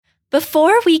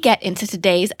Before we get into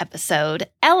today's episode,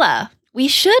 Ella, we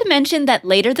should mention that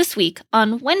later this week,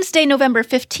 on Wednesday, November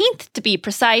 15th to be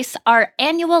precise, our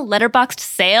annual Letterboxd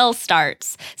sale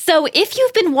starts. So if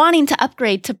you've been wanting to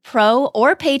upgrade to Pro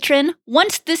or Patron,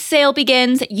 once this sale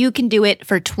begins, you can do it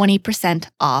for 20%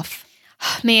 off.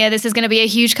 Mia, this is going to be a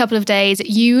huge couple of days.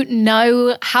 You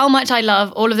know how much I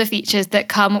love all of the features that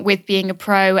come with being a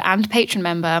Pro and Patron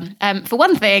member. For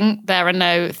one thing, there are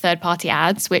no third-party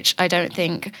ads, which I don't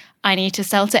think I need to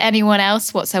sell to anyone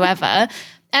else whatsoever.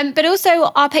 But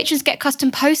also, our patrons get custom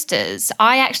posters.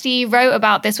 I actually wrote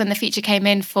about this when the feature came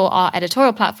in for our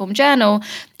editorial platform journal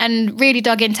and really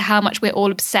dug into how much we're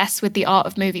all obsessed with the art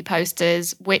of movie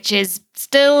posters, which is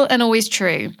still and always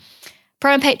true.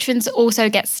 Pro and patrons also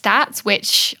get stats,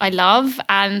 which I love.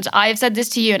 And I've said this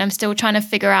to you, and I'm still trying to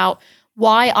figure out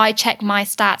why I check my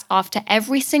stats after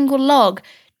every single log.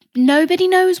 Nobody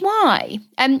knows why.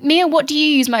 Mia, what do you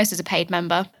use most as a paid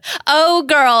member? Oh,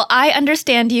 girl, I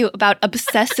understand you about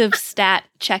obsessive stat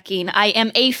checking. I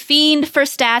am a fiend for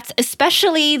stats,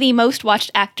 especially the most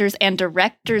watched actors and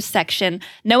directors section.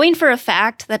 Knowing for a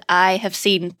fact that I have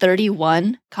seen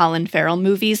 31 Colin Farrell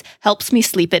movies helps me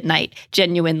sleep at night,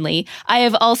 genuinely. I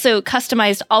have also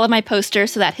customized all of my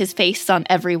posters so that his face is on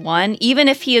every one, even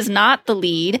if he is not the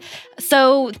lead.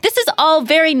 So this is all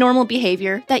very normal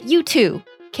behavior that you too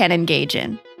can engage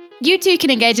in. You too can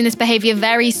engage in this behavior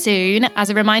very soon. As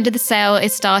a reminder, the sale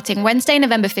is starting Wednesday,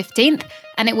 November 15th,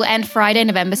 and it will end Friday,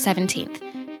 November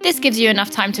 17th. This gives you enough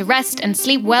time to rest and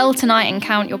sleep well tonight and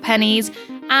count your pennies,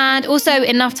 and also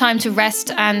enough time to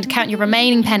rest and count your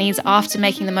remaining pennies after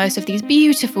making the most of these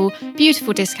beautiful,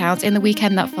 beautiful discounts in the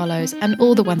weekend that follows and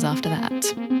all the ones after that.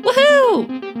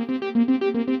 Woohoo!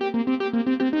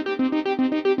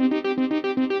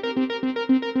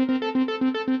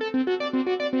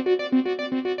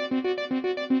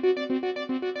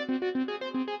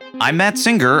 I'm Matt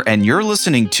Singer, and you're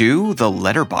listening to The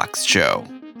Letterboxd Show.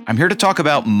 I'm here to talk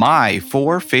about my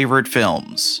 4 favorite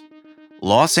films.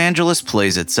 Los Angeles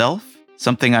Plays Itself,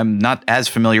 something I'm not as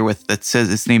familiar with that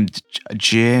says it's named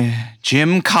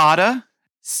Gymkata,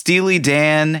 Steely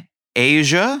Dan,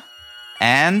 Asia,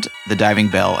 and The Diving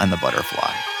Bell and the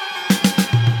Butterfly.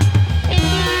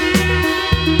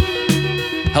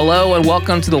 Hello and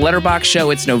welcome to the Letterboxd Show.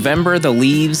 It's November. The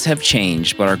leaves have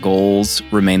changed, but our goals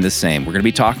remain the same. We're going to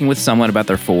be talking with someone about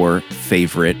their 4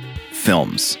 favorite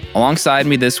films. Alongside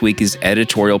me this week is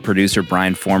editorial producer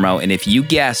Brian Formo. And if you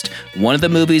guessed, one of the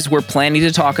movies we're planning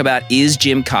to talk about is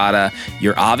Gymkata.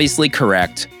 You're obviously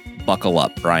correct. Buckle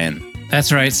up, Brian.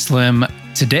 That's right, Slim.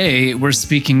 Today, we're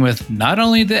speaking with not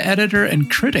only the editor and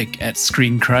critic at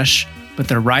Screen Crush, but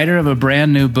the writer of a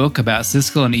brand new book about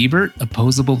Siskel and Ebert,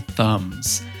 Opposable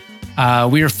Thumbs.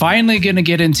 We are finally going to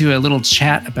get into a little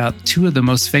chat about 2 of the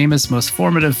most famous, most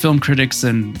formative film critics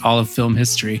in all of film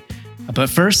history. But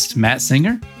first, Matt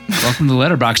Singer, welcome to the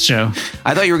Letterboxd Show.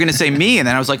 I thought you were going to say me, and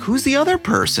then I was like, who's the other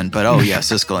person? But oh yeah,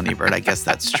 Siskel and Ebert. I guess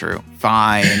that's true.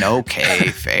 Fine. Okay.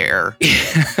 Fair.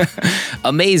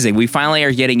 Amazing. We finally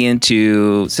are getting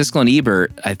into Siskel and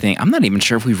Ebert, I think. I'm not even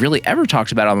sure if we've really ever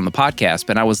talked about it on the podcast,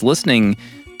 but I was listening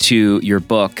to your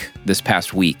book this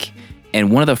past week,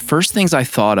 and one of the first things I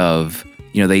thought of,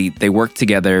 you know, they worked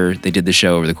together, they did the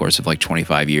show over the course of like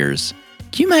 25 years.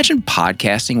 Can you imagine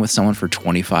podcasting with someone for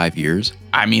 25 years?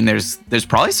 I mean, there's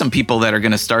probably some people that are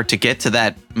going to start to get to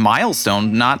that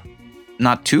milestone, not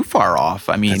too far off.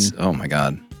 I mean, oh my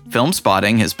God. Film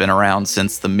Spotting has been around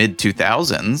since the mid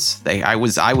 2000s. I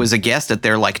was a guest at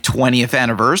their like 20th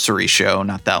anniversary show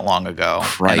not that long ago.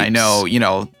 Right. And I know, you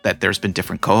know, that there's been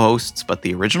different co-hosts, but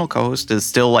the original co-host is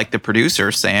still like the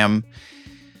producer, Sam,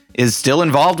 is still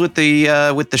involved with the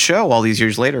show all these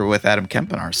years later with Adam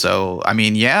Kempenaar. So, I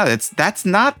mean, yeah, that's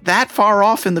not that far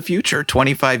off in the future.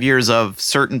 25 years of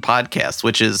certain podcasts,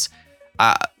 which is,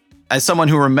 as someone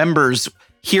who remembers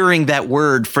hearing that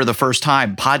word for the first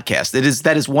time, podcast,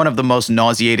 that is one of the most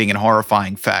nauseating and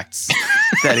horrifying facts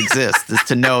that exist, is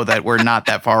to know that we're not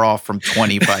that far off from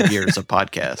 25 years of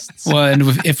podcasts. Well, and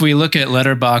if we look at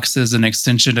Letterboxd as an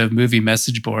extension of movie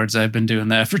message boards, I've been doing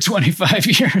that for 25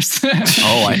 years.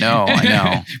 Oh, I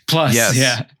know. Plus,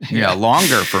 yes. Yeah,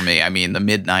 longer for me. I mean, the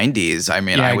mid 90s. I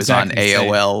mean, I was on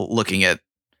AOL looking at,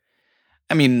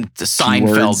 I mean, the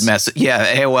Seinfeld message.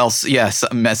 Yeah, AOL, yes,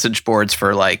 message boards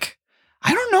for like,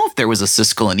 I don't know if there was a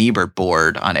Siskel and Ebert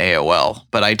board on AOL,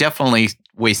 but I definitely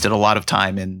wasted a lot of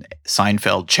time in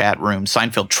Seinfeld chat rooms,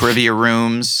 Seinfeld trivia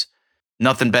rooms.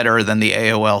 Nothing better than the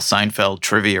AOL Seinfeld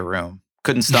trivia room.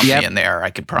 Couldn't stump me in there,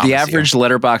 I could promise you. The average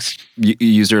Letterboxd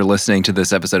user listening to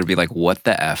this episode would be like, what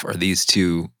the F are these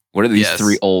two? What are these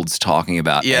 3 olds talking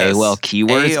about? Yes. AOL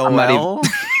keywords? AOL?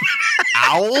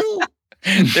 Owl?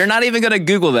 They're not even going to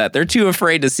Google that. They're too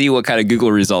afraid to see what kind of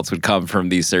Google results would come from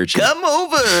these searches. Come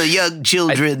over, young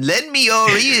children. Lend me your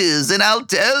ears, and I'll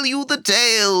tell you the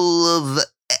tale of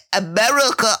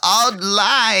America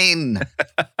Online.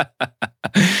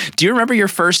 Do you remember your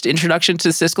first introduction to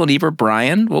Siskel and Ebert,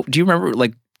 Brian? Do you remember,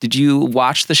 did you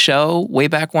watch the show way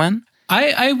back when?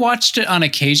 I watched it on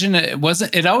occasion.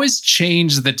 It always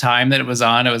changed the time that it was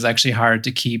on. It was actually hard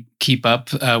to keep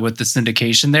up with the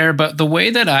syndication there. But the way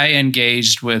that I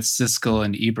engaged with Siskel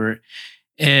and Ebert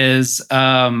is,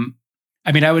 I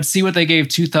would see what they gave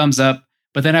 2 thumbs up,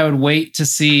 but then I would wait to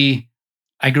see.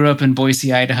 I grew up in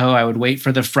Boise, Idaho. I would wait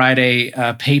for the Friday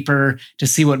paper to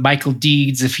see what Michael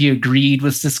Deeds, if he agreed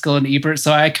with Siskel and Ebert.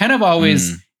 So I kind of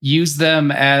always used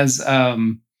them as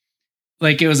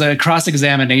it was a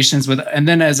cross-examinations with, and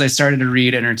then as I started to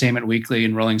read Entertainment Weekly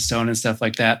and Rolling Stone and stuff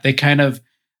like that, they kind of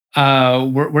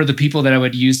were the people that I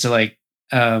would use to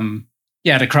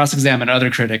to cross-examine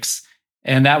other critics.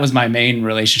 And that was my main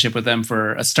relationship with them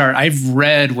for a start. I've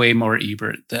read way more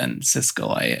Ebert than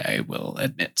Siskel, I will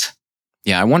admit.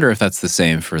 Yeah, I wonder if that's the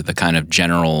same for the kind of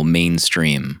general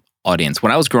mainstream audience.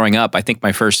 When I was growing up, I think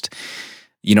my first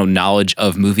knowledge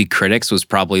of movie critics was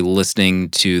probably listening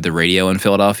to the radio in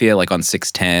Philadelphia, like on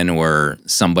 610, where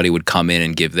somebody would come in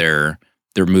and give their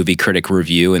movie critic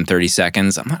review in 30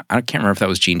 seconds. I can't remember if that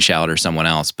was Gene Shalit or someone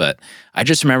else, but I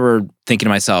just remember thinking to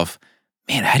myself,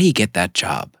 man, how do you get that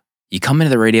job? You come into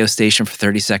the radio station for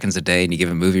 30 seconds a day and you give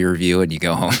a movie review and you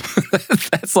go home.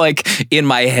 That's in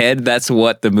my head, that's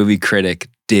what the movie critic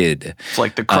did. It's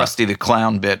like the Krusty the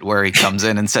Clown bit where he comes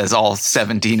in and says all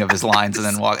 17 of his lines and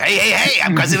then walks, hey,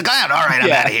 I'm Krusty the Clown. All right,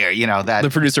 I'm out of here. That. The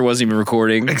producer wasn't even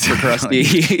recording for Krusty.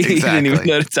 He didn't even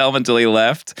know to tell him until he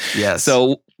left. Yes.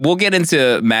 So we'll get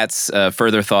into Matt's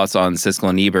further thoughts on Siskel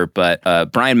and Ebert,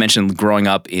 but Brian mentioned growing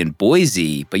up in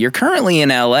Boise, but you're currently in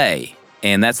LA.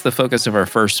 And that's the focus of our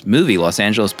first movie, Los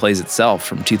Angeles Plays Itself,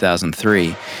 from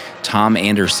 2003. Tom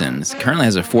Anderson currently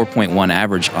has a 4.1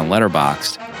 average on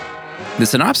Letterboxd. The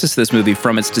synopsis of this movie,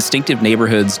 from its distinctive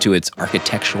neighborhoods to its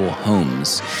architectural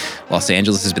homes, Los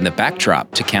Angeles has been the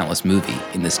backdrop to countless movies.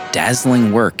 In this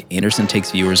dazzling work, Anderson takes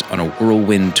viewers on a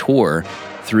whirlwind tour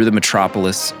through the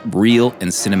metropolis' real and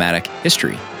cinematic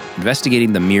history,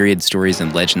 investigating the myriad stories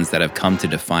and legends that have come to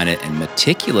define it and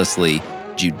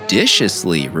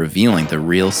judiciously revealing the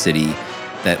real city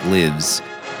that lives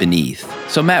beneath.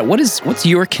 So Matt, what's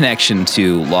your connection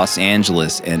to Los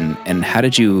Angeles and how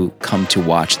did you come to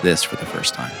watch this for the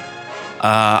first time?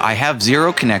 I have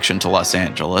zero connection to Los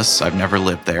Angeles. I've never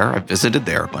lived there. I've visited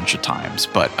there a bunch of times,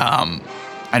 but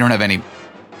I don't have any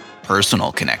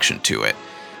personal connection to it.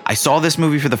 I saw this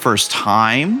movie for the first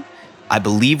time, I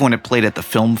believe, when it played at the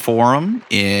Film Forum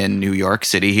in New York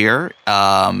City here.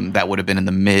 That would have been in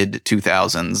the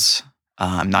mid-2000s.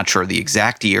 I'm not sure the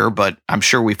exact year, but I'm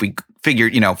sure if we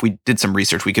figured, if we did some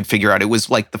research, we could figure out it was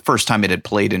like the first time it had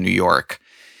played in New York.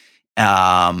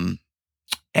 And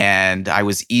I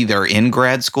was either in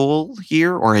grad school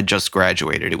here or had just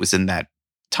graduated. It was in that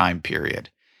time period.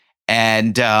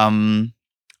 And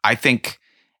I think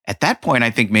at that point,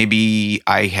 I think maybe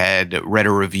I had read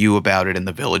a review about it in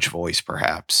the Village Voice,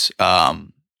 perhaps,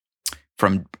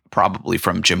 probably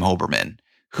from Jim Hoberman,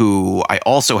 who I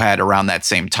also had around that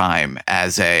same time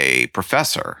as a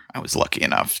professor. I was lucky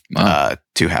enough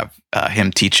to have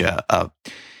him teach a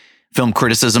film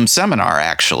criticism seminar,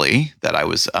 actually, that I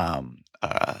was a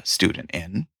student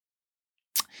in.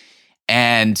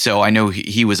 And so I know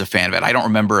he was a fan of it. I don't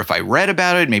remember if I read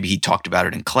about it. Maybe he talked about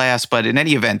it in class. But in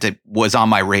any event, it was on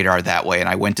my radar that way. And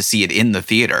I went to see it in the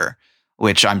theater,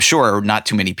 which I'm sure not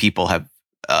too many people have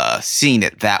seen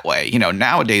it that way.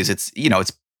 Nowadays, it's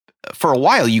for a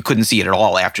while, you couldn't see it at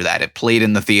all after that. It played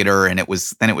in the theater, and it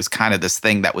was kind of this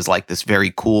thing that was like this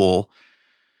very cool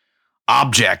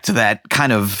object that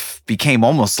kind of became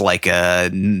almost like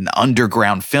an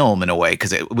underground film in a way,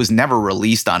 because it was never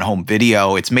released on home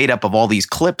video. It's made up of all these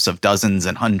clips of dozens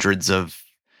and hundreds of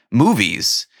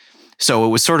movies. So it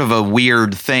was sort of a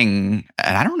weird thing.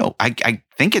 And I don't know, I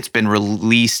think it's been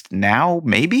released now,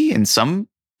 maybe in some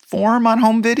form on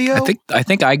home video. I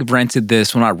think I rented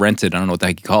this. Well, not rented. I don't know what the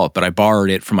heck you call it, but I borrowed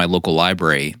it from my local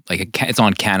library. It's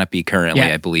on Canopy currently,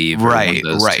 I believe. Right.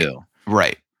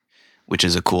 Which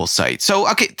is a cool site. So,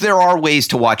 okay, there are ways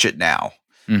to watch it now.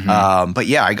 Mm-hmm. But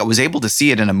yeah, I was able to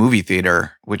see it in a movie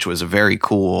theater, which was a very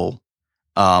cool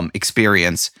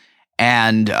experience.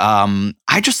 And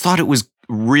I just thought it was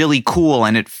really cool.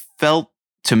 And it felt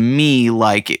to me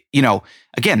like,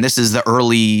 again, this is the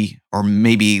early or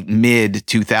maybe mid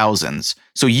 2000s.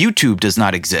 So YouTube does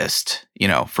not exist.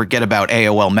 Forget about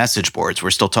AOL message boards. We're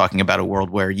still talking about a world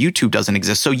where YouTube doesn't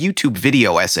exist. So YouTube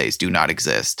video essays do not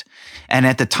exist. And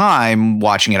at the time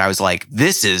watching it, I was like,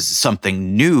 this is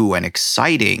something new and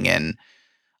exciting. And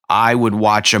I would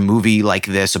watch a movie like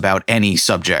this about any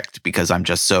subject because I'm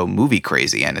just so movie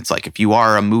crazy. And it's like, if you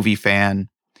are a movie fan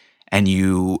and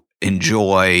you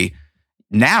enjoy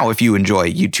if you enjoy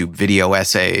YouTube video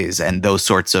essays and those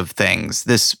sorts of things,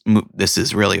 this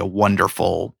is really a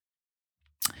wonderful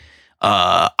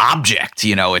object.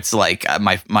 It's like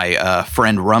my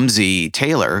friend Rumsey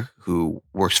Taylor, who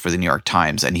works for the New York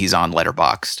Times, and he's on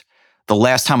Letterboxd. The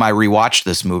last time I rewatched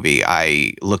this movie,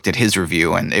 I looked at his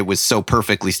review, and it was so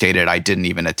perfectly stated. I didn't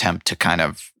even attempt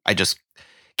to I just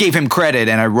gave him credit,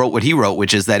 and I wrote what he wrote,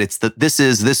 which is that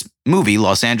this movie,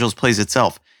 Los Angeles Plays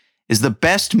Itself, is the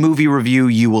best movie review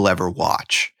you will ever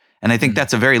watch. And I think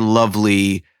that's a very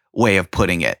lovely way of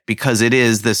putting it, because it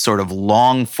is this sort of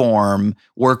long form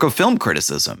work of film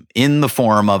criticism in the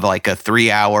form of like a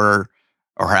 3-hour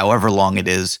or however long it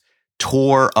is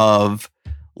tour of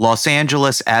Los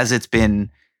Angeles as it's been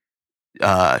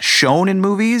shown in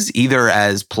movies, either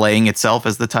as playing itself,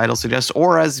 as the title suggests,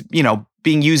 or as,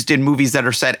 being used in movies that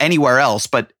are set anywhere else,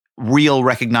 but real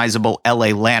recognizable LA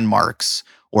landmarks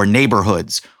or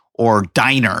neighborhoods or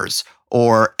diners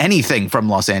or anything from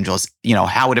Los Angeles,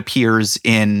 how it appears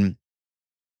in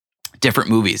different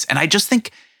movies. And I just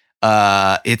think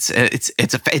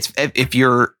if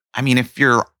you're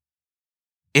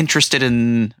interested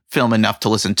in film enough to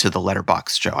listen to the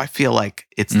Letterboxd show, I feel like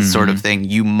it's the sort of thing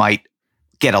you might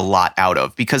get a lot out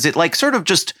of, because it like sort of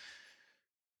just,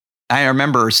 I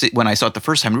remember when I saw it the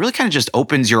first time, it really kind of just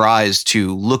opens your eyes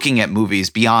to looking at movies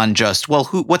beyond just, well,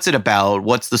 what's it about?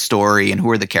 What's the story? And who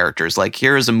are the characters? Like,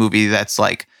 here's a movie that's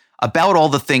like about all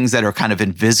the things that are kind of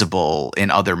invisible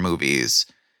in other movies.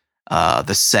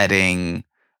 The setting,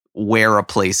 where a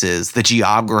place is, the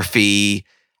geography,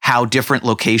 how different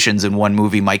locations in one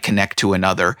movie might connect to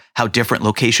another, how different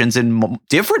locations in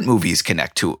different movies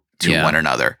connect to one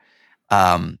another.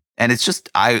 And it's just,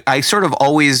 I sort of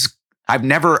always, I've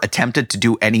never attempted to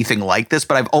do anything like this,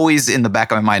 but I've always in the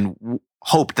back of my mind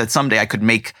hoped that someday I could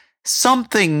make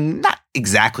something not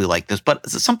exactly like this, but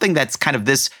something that's kind of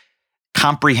this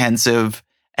comprehensive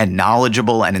and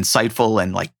knowledgeable and insightful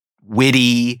and like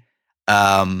witty.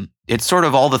 It's sort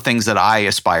of all the things that I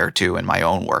aspire to in my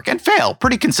own work and fail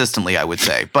pretty consistently, I would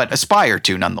say, but aspire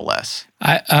to nonetheless.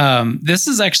 This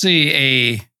is actually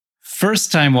a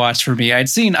first time watch for me. I'd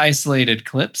seen isolated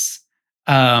clips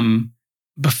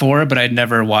before, but I'd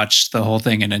never watched the whole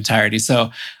thing in entirety.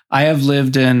 So I have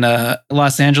lived in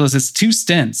Los Angeles. It's 2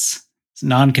 stints. It's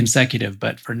non-consecutive,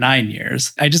 but for 9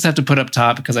 years. I just have to put up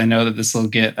top because I know that this will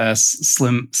get us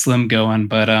slim going.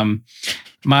 But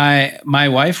my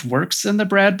wife works in the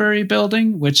Bradbury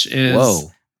building, which is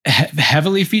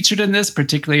heavily featured in this,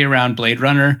 particularly around Blade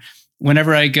Runner.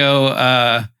 Whenever I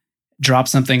go drop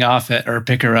something off at or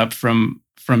pick her up from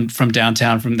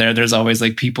downtown from there's always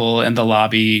like people in the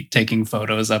lobby taking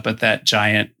photos up at that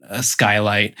giant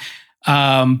skylight.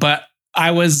 But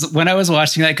when I was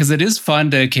watching that, because it is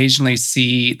fun to occasionally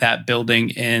see that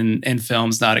building in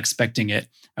films, not expecting it.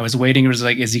 I was waiting. It was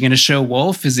like, is he going to show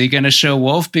Wolf? Is he going to show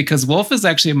Wolf? Because Wolf is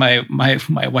actually my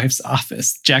wife's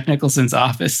office. Jack Nicholson's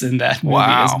office in that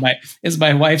movie is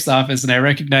my wife's office, and I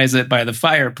recognize it by the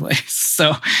fireplace.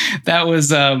 So that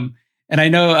was, and I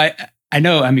know.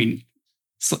 I mean,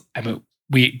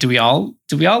 do we all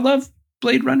love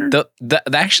Blade Runner?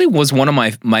 That actually was one of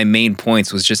my main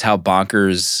points, was just how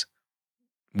bonkers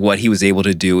what he was able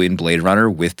to do in Blade Runner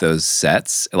with those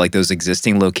sets, like those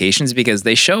existing locations, because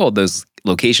they show those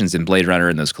locations in Blade Runner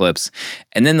in those clips,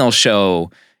 and then they'll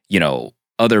show,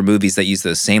 other movies that use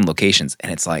those same locations.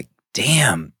 And it's like,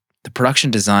 damn, the production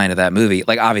design of that movie,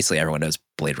 like obviously everyone knows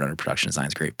Blade Runner production design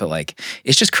is great, but like,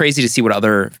 it's just crazy to see what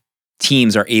other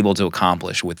teams are able to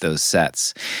accomplish with those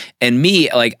sets. And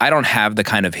me, like, I don't have the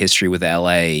kind of history with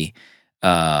LA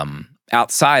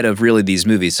outside of really these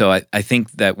movies. So I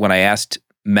think that when I asked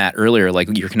Matt earlier,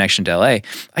 like your connection to LA,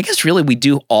 I guess really we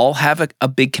do all have a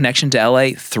big connection to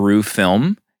LA through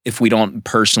film, if we don't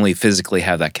personally physically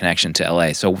have that connection to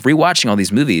LA. So rewatching all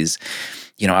these movies,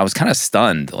 I was kind of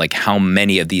stunned like how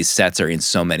many of these sets are in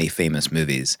so many famous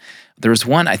movies. There was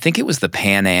one, I think it was the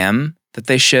Pan Am that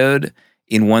they showed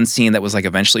in one scene that was like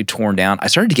eventually torn down. I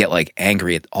started to get like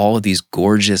angry at all of these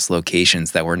gorgeous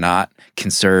locations that were not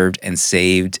conserved and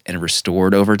saved and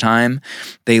restored over time.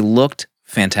 They looked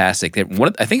fantastic. I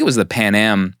think it was the Pan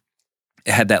Am.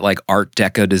 It had that like Art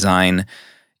Deco design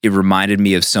it reminded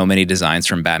me of so many designs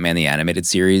from Batman the Animated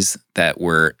Series that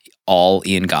were all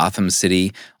in Gotham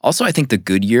City. Also, I think the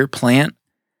Goodyear plant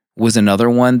was another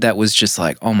one that was just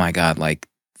like, oh my God, like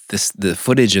the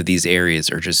footage of these areas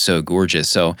are just so gorgeous.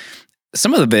 So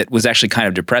some of it was actually kind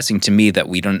of depressing to me that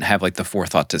we don't have like the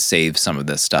forethought to save some of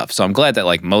this stuff. So I'm glad that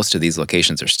like most of these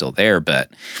locations are still there.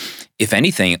 But if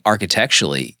anything,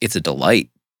 architecturally, it's a delight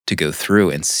to go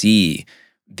through and see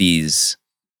these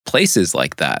places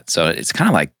like that. So it's kind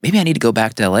of like, maybe I need to go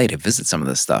back to LA to visit some of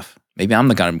this stuff. Maybe I'm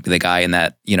the guy in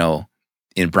that,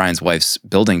 in Brian's wife's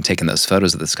building taking those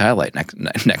photos of the skylight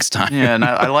next time. Yeah, and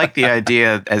I like the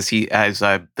idea as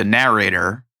the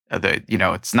narrator.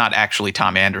 It's not actually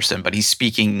Tom Anderson, but he's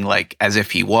speaking like as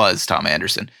if he was Tom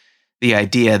Anderson. The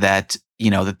idea that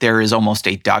that there is almost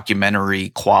a documentary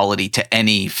quality to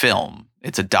any film.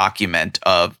 It's a document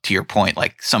of, to your point,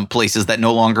 like some places that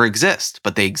no longer exist,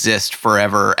 but they exist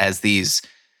forever as these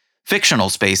fictional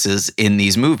spaces in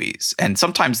these movies. And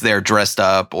sometimes they're dressed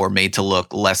up or made to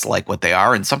look less like what they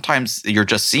are. And sometimes you're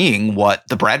just seeing what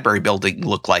the Bradbury Building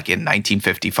looked like in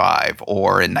 1955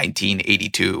 or in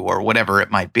 1982 or whatever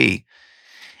it might be.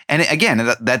 And again,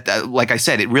 that like I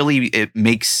said,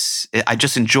 I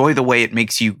just enjoy the way it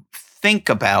makes you think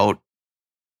about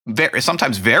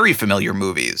sometimes very familiar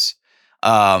movies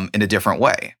in a different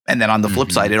way. And then on the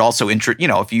flip side, it also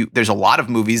there's a lot of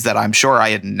movies that I'm sure I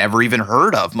had never even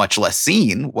heard of, much less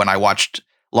seen, when I watched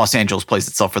Los Angeles Plays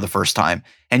Itself for the first time.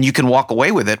 And you can walk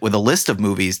away with it with a list of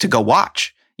movies to go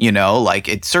watch. Like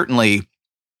it's certainly,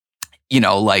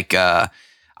 I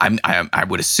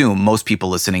would assume most people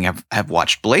listening have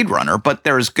watched Blade Runner, but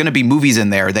there's going to be movies in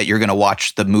there that you're going to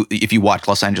watch if you watch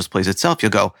Los Angeles Plays Itself,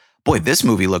 you'll go, boy, this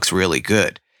movie looks really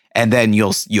good. And then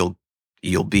you'll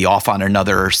be off on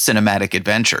another cinematic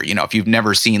adventure. If you've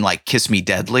never seen like Kiss Me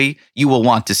Deadly, you will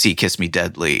want to see Kiss Me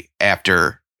Deadly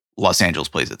after Los Angeles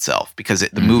Plays Itself, because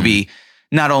the movie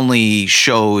not only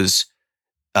shows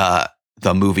the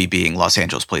movie being Los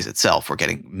Angeles Plays Itself. We're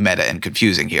getting meta and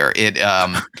confusing here. It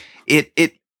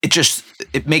just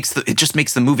makes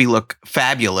the movie look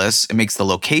fabulous. It makes the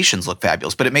locations look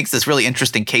fabulous, but it makes this really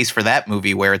interesting case for that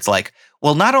movie where it's like,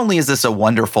 well, not only is this a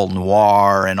wonderful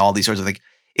noir and all these sorts of things,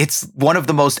 it's one of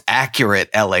the most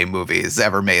accurate LA movies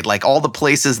ever made. Like all the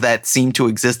places that seem to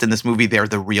exist in this movie, they're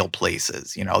the real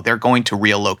places. They're going to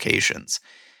real locations.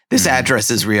 This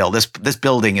address is real. This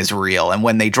building is real. And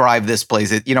when they drive this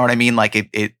place, you know what I mean? Like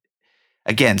it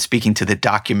again, speaking to the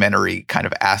documentary kind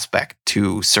of aspect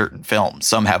to certain films.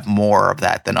 Some have more of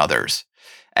that than others.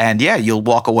 And yeah, you'll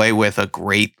walk away with a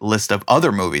great list of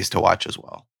other movies to watch as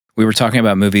well. We were talking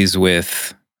about movies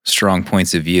with strong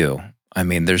points of view. I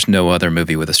mean, there's no other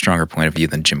movie with a stronger point of view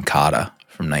than Gymkata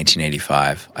from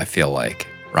 1985, I feel like.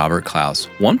 Robert Klaus.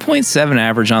 1.7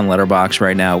 average on Letterboxd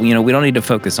right now. We don't need to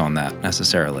focus on that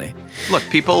necessarily. Look,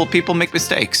 people make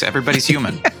mistakes. Everybody's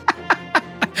human.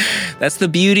 That's the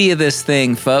beauty of this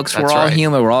thing, folks. We're all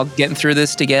human. We're all getting through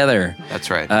this together. That's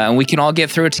right. And we can all get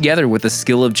through it together with the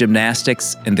skill of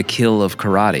gymnastics and the kill of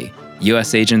karate.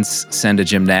 U.S. agents send a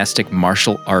gymnastic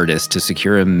martial artist to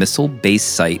secure a missile base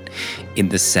site in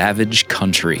the savage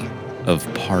country of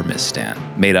Parmistan.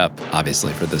 Made up,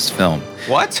 obviously, for this film.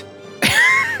 What?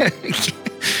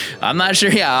 I'm not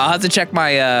sure. Yeah, I'll have to check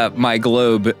my my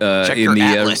globe check in the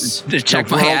atlas. Check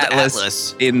my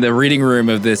atlas in the reading room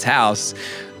of this house.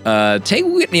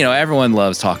 Everyone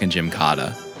loves talking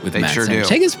Gymkata with Matt. Sure do.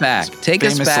 Take us back.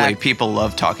 Famously, people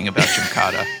love talking about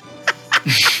Gymkata.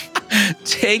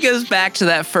 Take us back to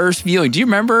that first viewing. Do you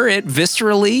remember it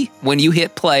viscerally when you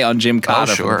hit play on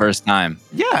Gymkata for the first time?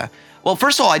 Yeah. Well,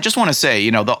 first of all, I just want to say,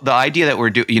 the idea that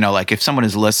we're doing, like if someone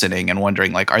is listening and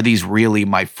wondering, like, are these really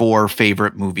my 4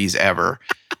 favorite movies ever?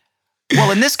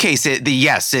 Well, in this case,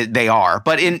 they are.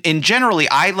 But in generally,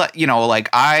 I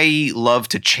love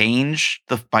to change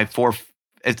my 4.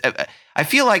 I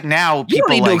feel like now people you don't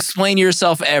need to explain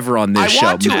yourself ever on this show.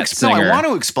 I want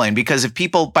to explain because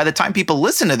by the time people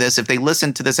listen to this, if they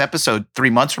listen to this episode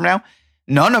 3 months from now,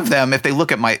 none of them, if they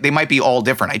look at they might be all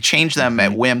different. I change them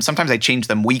at whim. Sometimes I change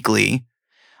them weekly.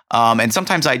 And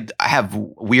sometimes I have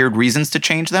weird reasons to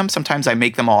change them. Sometimes I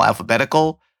make them all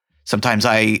alphabetical. Sometimes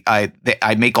I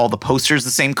make all the posters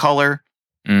the same color.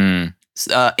 In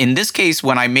this case,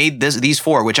 when I made these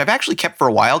 4, which I've actually kept for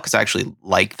a while because I actually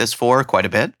like this 4 quite a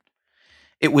bit,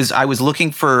 I was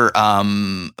looking for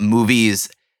movies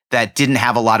that didn't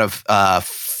have a lot of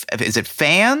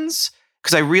fans?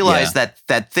 Because I realized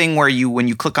that thing where when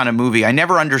you click on a movie, I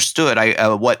never understood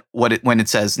when it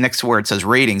says next to where it says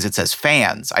ratings, it says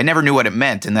fans. I never knew what it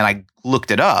meant, and then I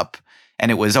looked it up, and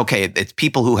it was okay. It's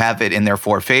people who have it in their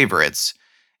 4 favorites,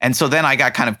 And so then I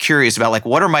got kind of curious about like,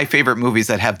 what are my favorite movies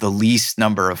that have the least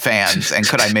number of fans? And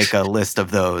could I make a list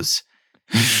of those?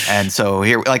 And so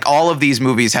here, like all of these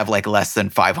movies have like less than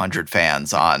 500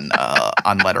 fans on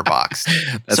Letterboxd.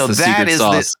 That's so the that secret is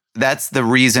sauce. that's the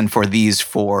reason for these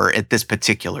four at this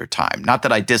particular time. Not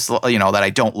that I that I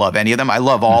don't love any of them. I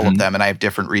love all of them, and I have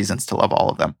different reasons to love all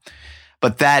of them.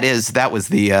 But that's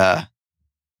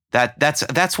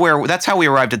how we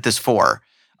arrived at this four.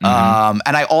 And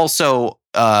I also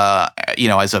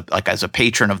as a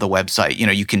patron of the website,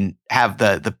 you can have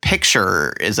the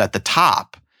picture is at the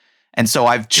top. And so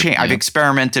I've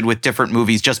experimented with different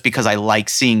movies just because I like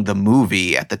seeing the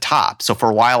movie at the top. So for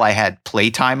a while I had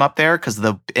Playtime up there because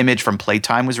the image from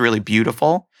Playtime was really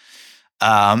beautiful.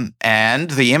 And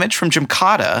the image from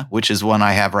Gymkata, which is one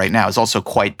I have right now, is also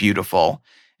quite beautiful.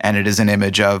 And it is an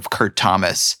image of Kurt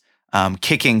Thomas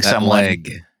kicking That someone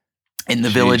leg. in the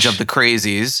village of the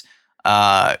crazies,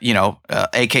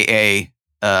 AKA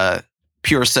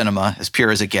pure cinema, as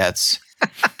pure as it gets.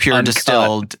 Pure Uncut.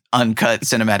 distilled, uncut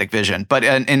cinematic vision. But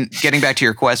in getting back to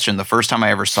your question, the first time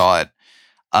I ever saw it,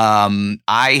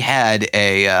 I had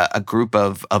a group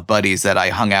of buddies that I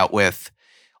hung out with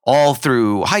all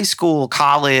through high school,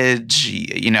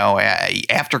 college,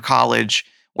 after college,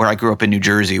 where I grew up in New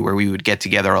Jersey, where we would get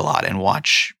together a lot and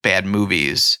watch bad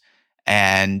movies.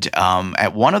 And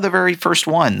at one of the very first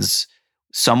ones,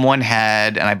 someone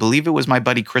had, and I believe it was my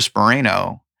buddy Chris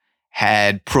Moreno,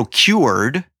 had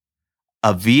procured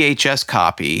a VHS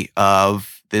copy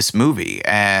of this movie,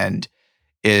 and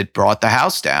it brought the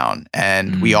house down.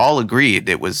 And we all agreed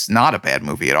it was not a bad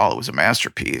movie at all. It was a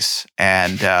masterpiece,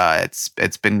 and I've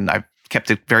kept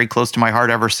it very close to my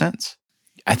heart ever since.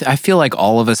 I feel like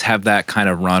all of us have that kind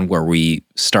of run where we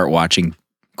start watching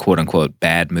quote unquote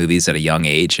bad movies at a young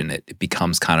age, and it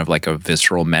becomes kind of like a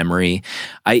visceral memory.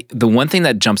 The one thing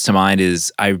that jumps to mind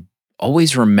is I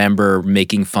always remember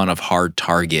making fun of Hard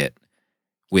Target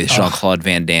with Jean-Claude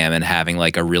Van Damme and having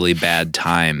like a really bad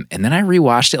time. And then I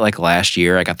rewatched it like last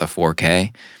year. I got the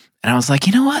 4K and I was like,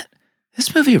 you know what?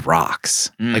 This movie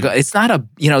rocks. Like it's not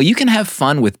you can have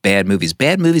fun with bad movies.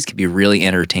 Bad movies can be really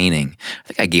entertaining. I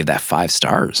think I gave that 5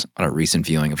 stars on a recent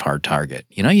viewing of Hard Target.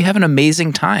 You have an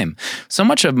amazing time. So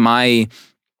much of my,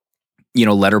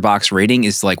 Letterboxd rating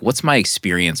is like, what's my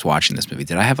experience watching this movie?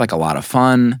 Did I have like a lot of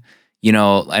fun?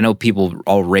 I know people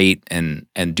all rate and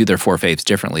do their 4 faves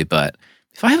differently, but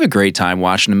if I have a great time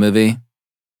watching a movie,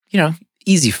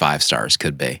 easy 5 stars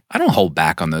could be. I don't hold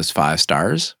back on those 5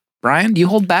 stars. Brian, do you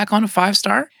hold back on a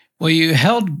 5-star? Well, you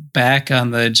held back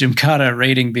on the Gymkata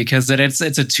rating because it's a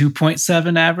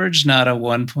 2.7 average, not a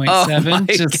 1.7. Oh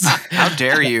How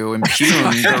dare you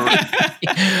impugn?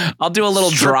 I'll do a little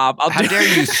drop. How dare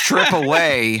you strip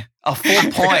away a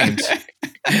full point?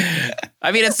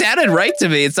 I mean, it sounded right to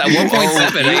me. It's at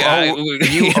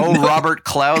 1.7. You owe Robert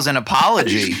Klaus an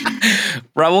apology.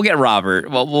 We'll get Robert.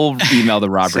 Well, we'll email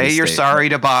the Robert. Say you're sorry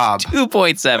to Bob.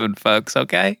 2.7, folks.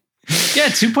 Okay. Yeah,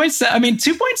 2.7. I mean,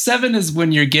 2.7 is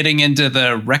when you're getting into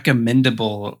the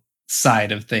recommendable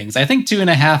side of things. I think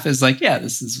 2.5 is like, yeah,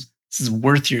 this is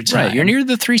worth your time. Right, you're near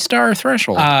the 3-star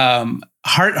threshold.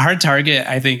 Hard Target,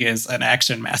 I think, is an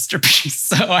action masterpiece.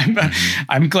 So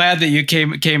I'm glad that you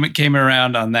came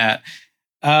around on that.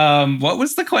 What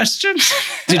was the question?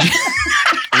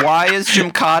 Why is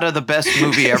Gymkata the best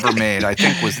movie ever made? I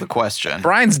think was the question.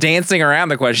 Brian's dancing around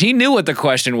the question. He knew what the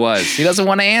question was. He doesn't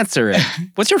want to answer it.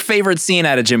 What's your favorite scene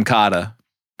out of Gymkata,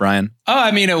 Brian? Oh,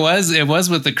 I mean, it was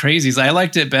with the crazies. I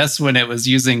liked it best when it was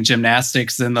using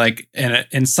gymnastics in like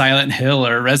in Silent Hill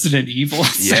or Resident Evil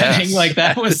setting. Like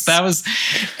that was,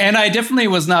 and I definitely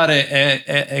was not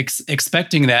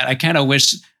expecting that. I kind of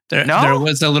wish there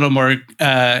was a little more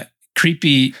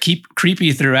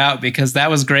creepy throughout, because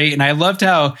that was great. And I loved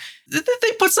how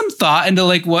they put some thought into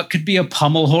like what could be a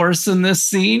pommel horse in this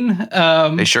scene.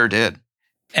 They sure did.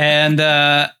 And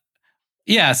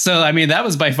yeah, so I mean, that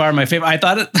was by far my favorite. I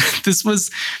thought this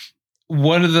was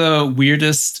one of the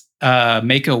weirdest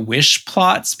Make-A-Wish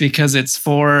plots, because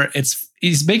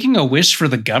he's making a wish for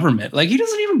the government. Like, he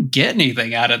doesn't even get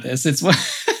anything out of this.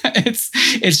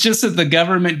 It's just that the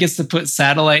government gets to put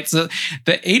satellites. So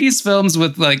the 80s films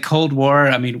with like Cold War,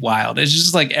 I mean, wild. It's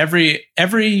just like every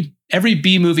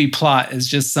B movie plot is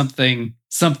just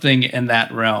something in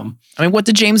that realm. I mean, what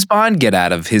did James Bond get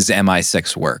out of his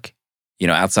MI6 work?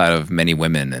 Outside of Many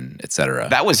Women and et cetera.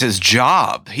 That was his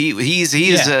job. He's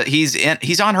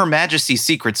on Her Majesty's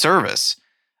Secret Service.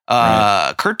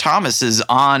 Right. Kurt Thomas is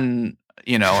on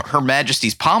Her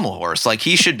Majesty's pommel horse. Like,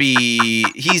 he should be.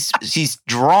 He's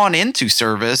drawn into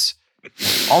service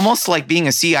almost like being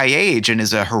a CIA agent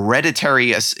is a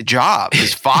hereditary job.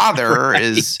 His father Right.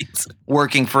 is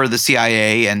working for the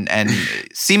CIA and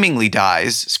seemingly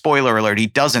dies. Spoiler alert, he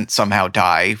doesn't somehow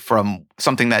die from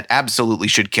something that absolutely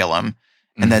should kill him.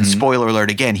 And then spoiler alert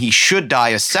again, he should die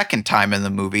a second time in the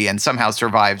movie and somehow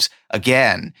survives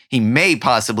again. He may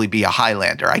possibly be a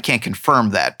Highlander. I can't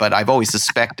confirm that, but I've always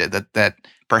suspected that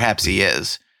perhaps he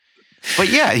is. But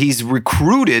yeah, he's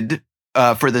recruited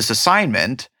for this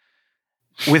assignment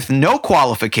with no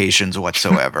qualifications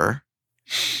whatsoever.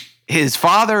 His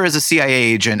father is a CIA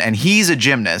agent and he's a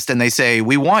gymnast. And they say,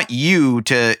 we want you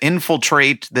to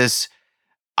infiltrate this.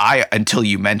 Until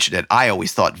you mentioned it, I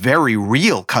always thought very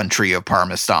real country of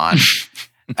Parmesan.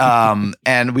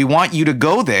 And we want you to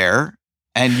go there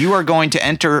and you are going to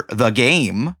enter the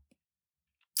game.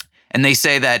 And they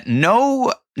say that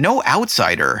no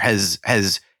outsider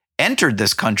has entered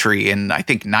this country in, I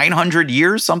think, 900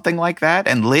 years, something like that,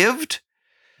 and lived.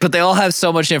 But they all have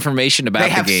so much information about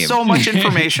the game. They have so much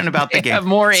information about the game. They have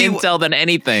more intel than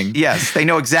anything. Yes, they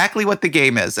know exactly what the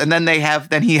game is. And then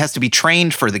then he has to be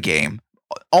trained for the game.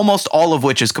 Almost all of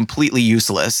which is completely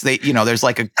useless. There's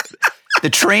like the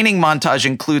training montage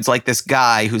includes like this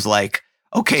guy who's like,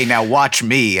 okay, now watch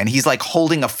me. And he's like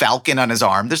holding a falcon on his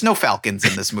arm. There's no falcons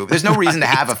in this movie. There's no reason to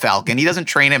have a falcon. He doesn't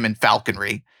train him in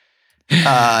falconry.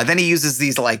 Then he uses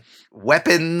these like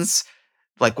weapons,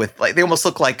 they almost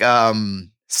look like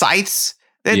scythes.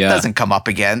 It doesn't come up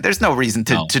again. There's no reason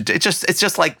to it's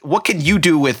just like, what can you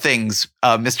do with things,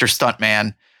 Mr.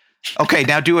 Stuntman? Okay,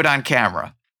 now do it on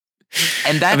camera.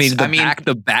 And that's,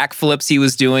 the backflips he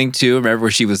was doing too. Remember where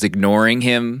she was ignoring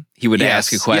him? He would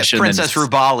ask a question. Yes, Princess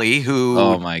Rubali, who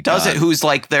does God. it, who's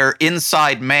like their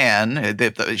inside man.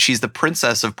 She's the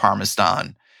princess of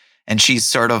Parmesan, and she's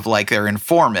sort of like their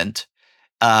informant,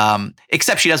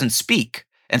 except she doesn't speak.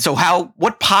 And so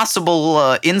what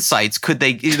possible insights could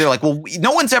they, they're like, well,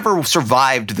 no one's ever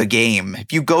survived the game.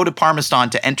 If you go to Parmesan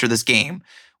to enter this game,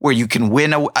 where you can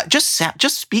win just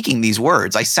speaking these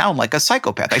words, I sound like a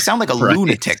psychopath. I sound like a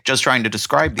lunatic just trying to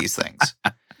describe these things.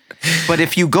 But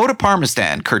if you go to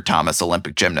Parmesan, Kurt Thomas,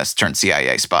 Olympic gymnast turned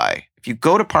CIA spy, if you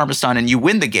go to Parmesan and you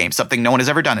win the game, something no one has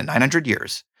ever done in 900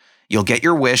 years, you'll get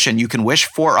your wish, and you can wish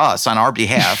for us on our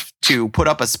behalf to put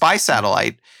up a spy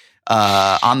satellite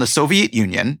on the Soviet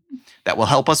Union that will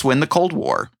help us win the Cold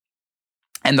War.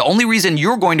 And the only reason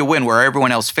you're going to win where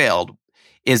everyone else failed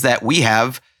is that we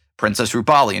have Princess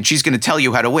Rubali, and she's going to tell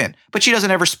you how to win, but she doesn't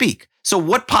ever speak. So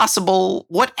what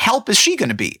help is she going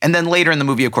to be? And then later in the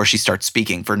movie, of course, she starts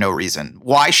speaking for no reason.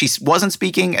 Why she wasn't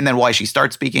speaking and then why she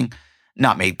starts speaking,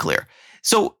 not made clear.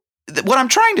 So what I'm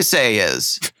trying to say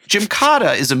is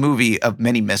Gymkata is a movie of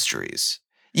many mysteries.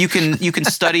 You can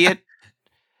study it.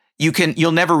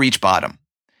 You'll never reach bottom.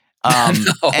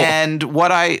 No. And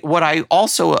what I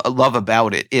also love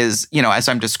about it is, as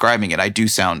I'm describing it, I do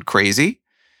sound crazy.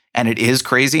 And it is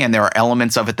crazy, and there are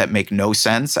elements of it that make no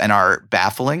sense and are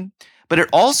baffling. But it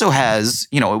also has,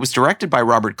 it was directed by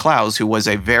Robert Clouse, who was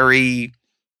a very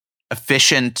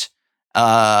efficient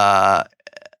action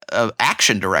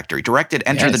director. He directed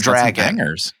Enter the Dragon.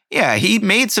 Yeah, he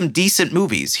made some decent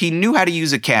movies. He knew how to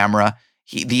use a camera.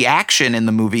 The action in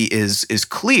the movie is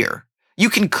clear. You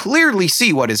can clearly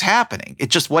see what is happening.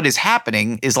 It's just what is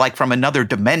happening is like from another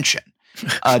dimension.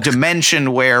 A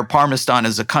dimension where Parmesan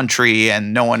is a country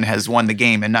and no one has won the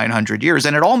game in 900 years.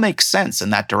 And it all makes sense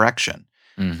in that direction.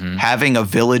 Mm-hmm. Having a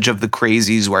village of the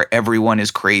crazies where everyone is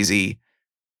crazy.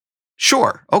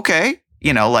 Sure. Okay.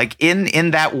 Like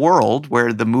in that world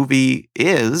where the movie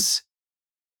is,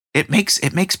 it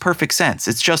makes perfect sense.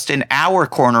 It's just in our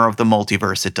corner of the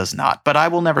multiverse, it does not. But I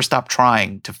will never stop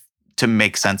trying to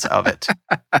make sense of it.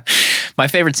 My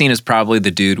favorite scene is probably the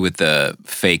dude with the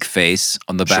fake face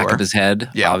on the back of his head.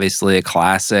 Yeah. Obviously a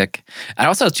classic. I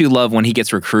also too love when he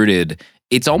gets recruited.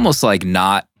 It's almost like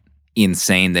not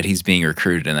insane that he's being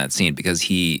recruited in that scene because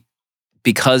he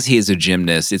is a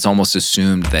gymnast, it's almost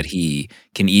assumed that he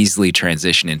can easily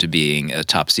transition into being a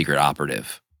top secret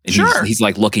operative. And sure. He's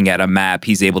like looking at a map.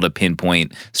 He's able to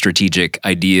pinpoint strategic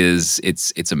ideas.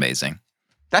 It's amazing.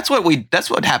 That's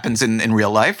what happens in real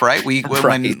life, right?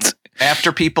 When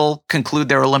after people conclude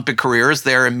their Olympic careers,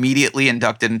 they're immediately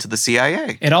inducted into the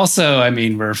CIA. It also,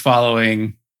 we're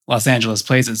following Los Angeles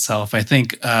plays itself. I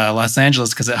think Los Angeles,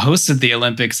 because it hosted the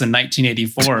Olympics in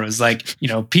 1984, it was like,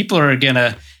 people are going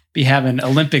to be having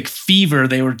Olympic fever.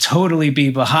 They would totally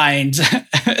be behind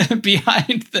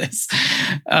this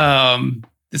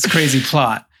crazy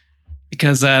plot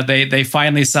because they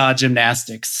finally saw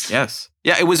gymnastics. Yes.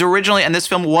 Yeah, it was originally, and this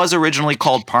film was originally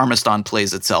called Parmesan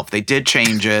Plays Itself. They did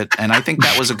change it, and I think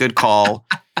that was a good call.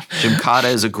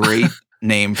 Gymkata is a great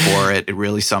name for it. It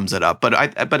really sums it up.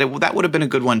 But that would have been a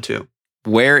good one too.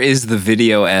 Where is the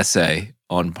video essay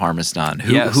on Parmesan?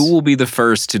 Who will be the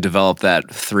first to develop that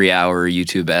 3-hour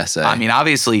YouTube essay? I mean,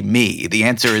 obviously me. The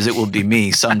answer is it will be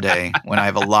me someday when I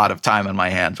have a lot of time on my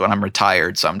hands, when I'm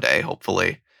retired someday,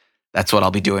 hopefully. That's what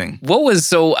I'll be doing.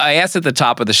 So I asked at the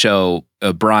top of the show,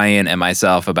 Brian and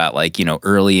myself about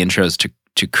early intros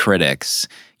to critics.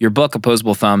 Your book,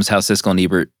 Opposable Thumbs, How Siskel and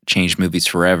Ebert Changed Movies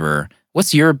Forever.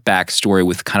 What's your backstory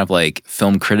with kind of like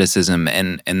film criticism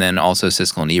and then also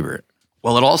Siskel and Ebert?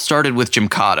 Well, it all started with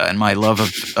Gymkata and my love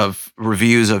of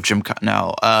reviews of Gymkata.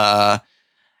 No,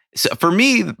 so for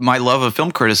me, my love of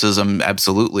film criticism,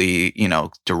 absolutely,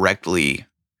 directly,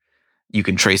 you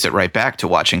can trace it right back to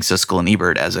watching Siskel and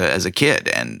Ebert as a kid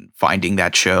and finding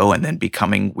that show and then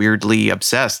becoming weirdly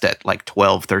obsessed at like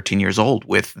 12, 13 years old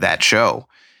with that show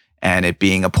and it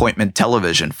being appointment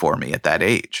television for me at that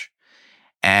age.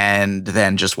 And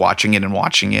then just watching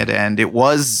it. And it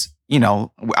was,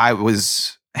 I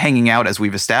was hanging out, as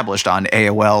we've established, on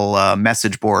AOL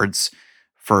message boards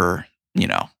for,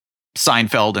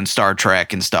 Seinfeld and Star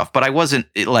Trek and stuff. But I wasn't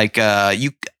like,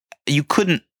 you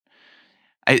couldn't,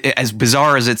 as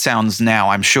bizarre as it sounds now,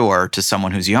 I'm sure, to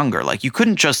someone who's younger, like you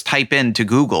couldn't just type into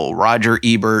Google Roger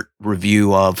Ebert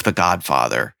review of The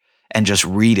Godfather and just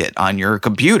read it on your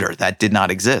computer. That did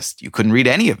not exist. You couldn't read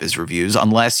any of his reviews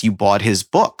unless you bought his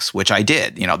books, which I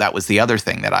did. That was the other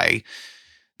thing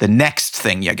the next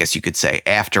thing, I guess you could say,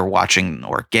 after watching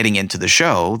or getting into the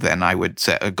show, then I would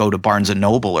go to Barnes &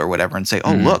 Noble or whatever and say,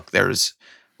 oh, look, there's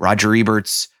Roger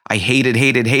Ebert's I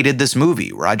hated this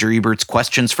movie. Roger Ebert's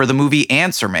Questions for the Movie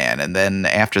Answer Man. And then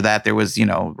after that, there was,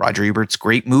 Roger Ebert's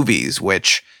Great Movies,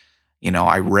 which,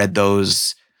 I read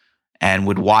those and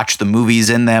would watch the movies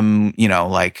in them,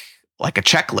 like a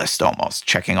checklist almost,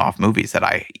 checking off movies that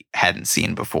I hadn't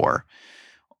seen before.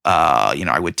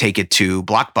 I would take it to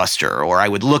Blockbuster, or I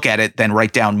would look at it, then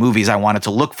write down movies I wanted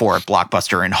to look for at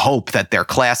Blockbuster and hope that their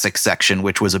classic section,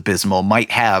 which was abysmal,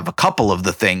 might have a couple of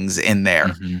the things in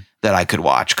there that I could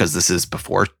watch, because this is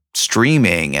before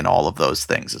streaming and all of those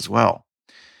things as well.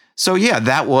 So yeah,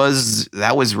 that was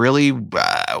really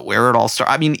where it all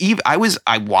started. I mean,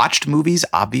 I watched movies,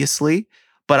 obviously,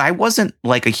 but I wasn't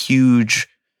like a huge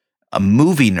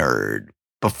movie nerd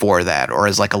before that, or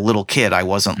as like a little kid, I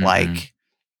wasn't like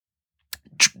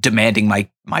demanding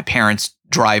my parents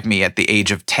drive me at the age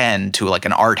of 10 to like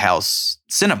an art house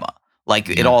cinema. Like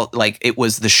it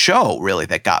was the show really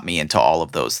that got me into all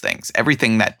of those things.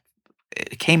 Everything that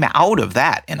came out of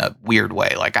that in a weird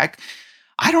way. Like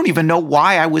I don't even know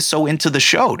why I was so into the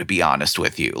show, to be honest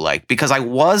with you. Like, because I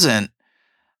wasn't,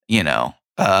 a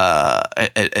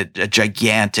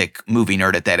gigantic movie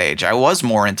nerd at that age. I was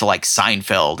more into like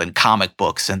Seinfeld and comic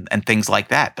books and things like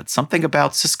that. But something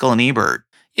about Siskel and Ebert.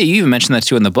 Yeah, you even mentioned that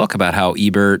too in the book about how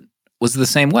Ebert was the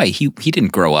same way. He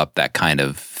didn't grow up that kind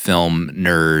of film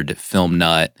nerd, film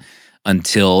nut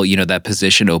until, that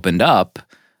position opened up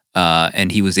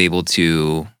and he was able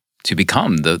to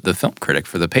become the film critic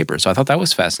for the paper. So I thought that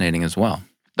was fascinating as well.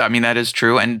 I mean, that is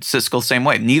true. And Siskel, same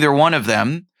way. Neither one of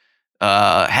them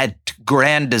had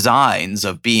grand designs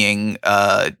of being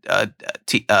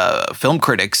film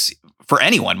critics for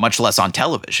anyone, much less on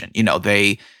television.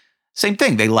 Same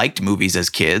thing. They liked movies as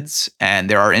kids, and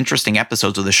there are interesting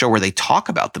episodes of the show where they talk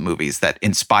about the movies that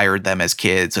inspired them as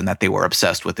kids and that they were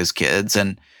obsessed with as kids.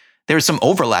 And there's some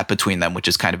overlap between them, which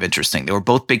is kind of interesting. They were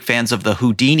both big fans of the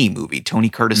Houdini movie, Tony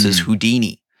Curtis's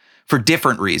Houdini, for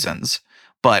different reasons.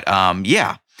 But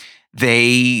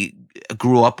they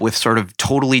grew up with sort of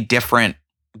totally different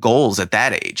goals at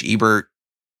that age. Ebert,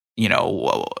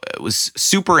 was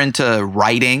super into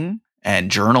writing and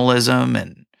journalism,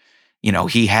 and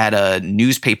he had a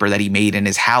newspaper that he made in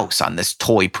his house on this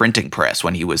toy printing press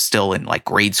when he was still in like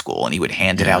grade school, and he would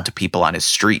hand it out to people on his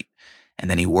street. And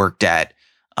then he worked at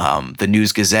the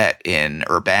News Gazette in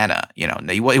Urbana.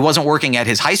 He wasn't working at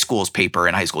his high school's paper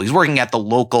in high school. He was working at the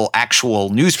local actual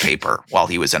newspaper while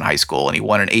he was in high school, and he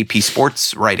won an AP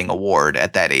Sports Writing Award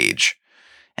at that age.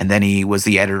 And then he was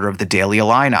the editor of the Daily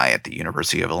Illini at the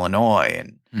University of Illinois,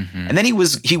 and then he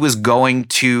was going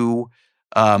to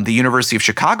the University of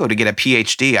Chicago to get a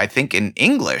PhD, I think, in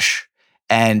English.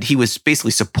 And he was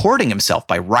basically supporting himself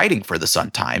by writing for the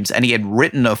Sun-Times. And he had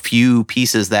written a few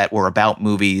pieces that were about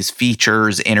movies,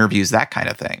 features, interviews, that kind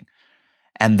of thing.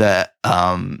 And the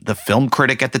film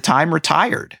critic at the time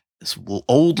retired. This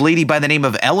old lady by the name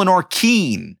of Eleanor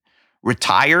Keene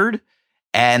retired.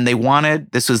 And they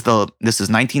wanted, this is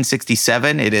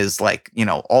 1967. It is like,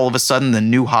 all of a sudden the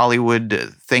new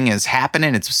Hollywood thing is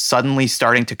happening. It's suddenly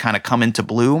starting to kind of come into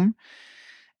bloom.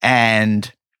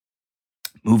 And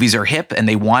movies are hip and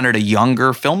they wanted a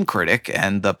younger film critic,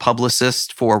 and the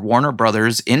publicist for Warner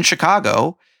Brothers in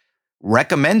Chicago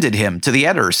recommended him to the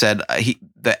editor, said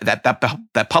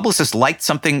that publicist liked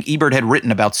something Ebert had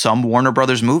written about some Warner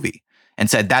Brothers movie and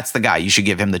said, that's the guy, you should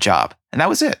give him the job. And that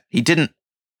was it. He did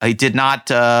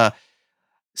not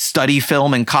study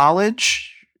film in college.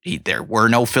 There were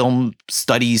no film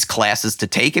studies classes to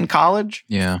take in college.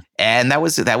 Yeah. And that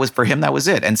was for him, that was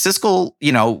it. And Siskel,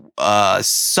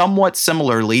 somewhat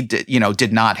similarly,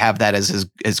 did not have that as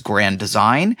his grand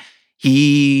design.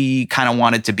 He kind of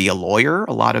wanted to be a lawyer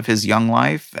a lot of his young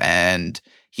life. And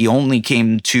he only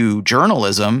came to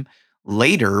journalism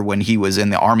later when he was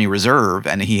in the Army Reserve,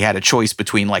 and he had a choice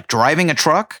between like driving a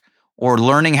truck or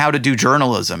learning how to do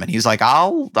journalism. And he's like,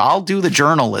 I'll do the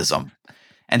journalism.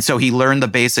 And so he learned the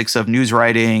basics of news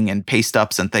writing and paste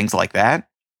ups and things like that.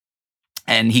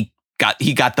 And he got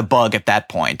the bug at that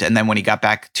point. And then when he got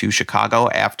back to Chicago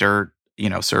after,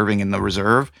 serving in the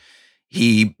reserve,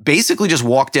 he basically just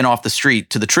walked in off the street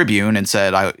to the Tribune and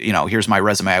said, here's my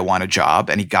resume. I want a job.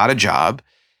 And he got a job.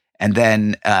 And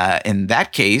then in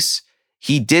that case,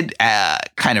 he did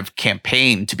kind of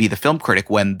campaign to be the film critic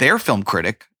when their film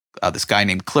critic, this guy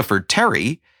named Clifford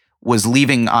Terry, was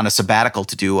leaving on a sabbatical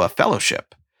to do a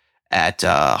fellowship at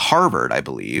Harvard, I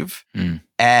believe.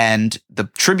 And the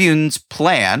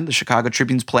Chicago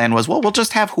Tribune's plan was, well, we'll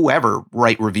just have whoever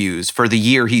write reviews for the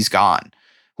year he's gone.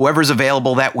 Whoever's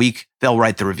available that week, they'll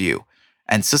write the review.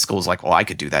 And Siskel was like, well, I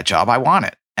could do that job. I want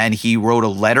it. And he wrote a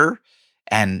letter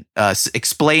and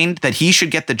explained that he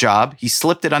should get the job. He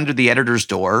slipped it under the editor's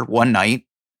door one night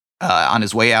on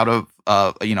his way out of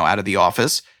the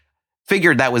office,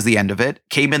 figured that was the end of it,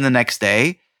 came in the next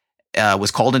day,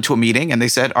 was called into a meeting, and they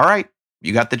said, all right,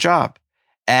 you got the job.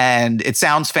 And it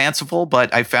sounds fanciful,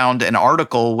 but I found an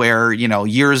article where,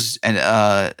 years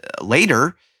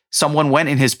later, someone went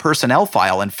in his personnel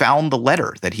file and found the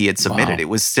letter that he had submitted. Wow. It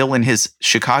was still in his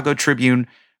Chicago Tribune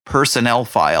personnel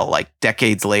file, like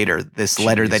decades later, this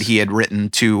letter that he had written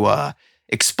to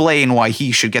explain why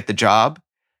he should get the job.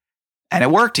 And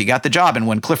it worked. He got the job. And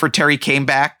when Clifford Terry came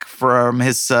back from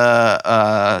his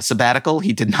sabbatical,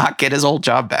 he did not get his old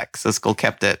job back. Siskel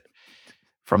kept it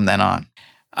from then on.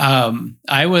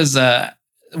 I was,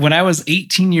 when I was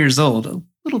 18 years old, a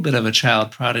little bit of a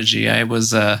child prodigy. I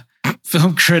was a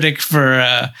film critic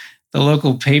for the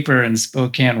local paper in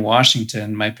Spokane,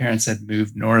 Washington. My parents had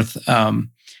moved north.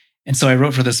 And so I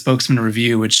wrote for the Spokesman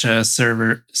Review, which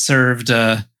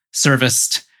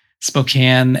serviced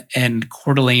Spokane and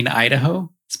Coeur d'Alene,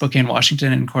 Idaho, Spokane,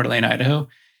 Washington, and Coeur d'Alene, Idaho.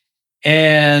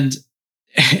 And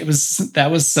that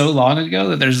was so long ago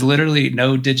that there's literally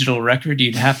no digital record.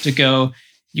 You would have to go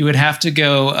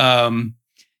to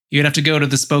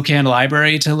the Spokane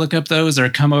library to look up those, or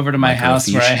come over to my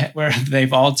house where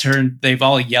they've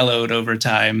all yellowed over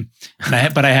time.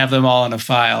 But I have them all in a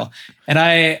file.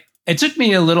 And it took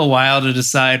me a little while to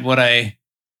decide what I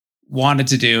wanted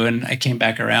to do, and I came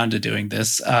back around to doing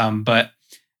this. But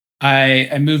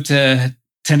I moved to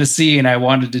Tennessee, and I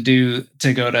wanted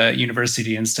to go to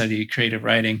university and study creative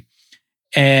writing,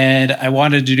 and I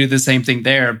wanted to do the same thing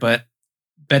there. But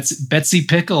Betsy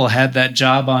Pickle had that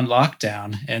job on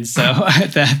lockdown, and so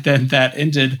that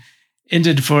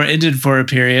ended for a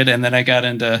period, and then I got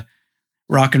into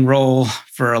rock and roll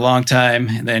for a long time,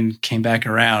 and then came back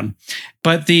around.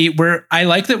 But I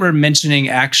like that we're mentioning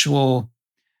actual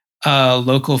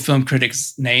local film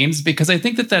critics' names, because I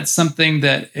think that that's something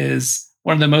that is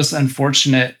one of the most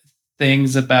unfortunate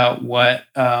things about what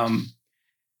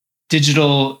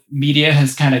digital media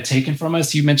has kind of taken from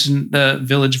us. You mentioned the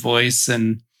Village Voice,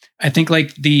 and I think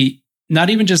like not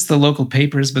even just the local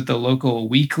papers, but the local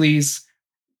weeklies.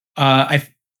 I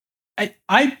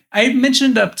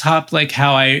mentioned up top like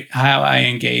how I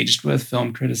engaged with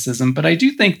film criticism, but I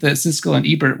do think that Siskel and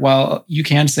Ebert, while you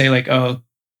can say like, oh,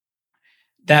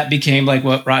 that became like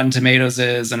what Rotten Tomatoes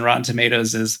is, and Rotten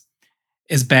Tomatoes is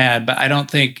bad, but I don't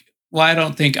think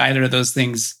either of those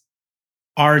things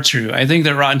are true. I think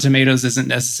that Rotten Tomatoes isn't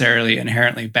necessarily an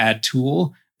inherently bad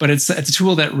tool, but it's a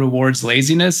tool that rewards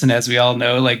laziness. And as we all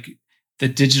know, like the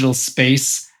digital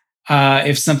space,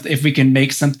 if we can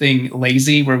make something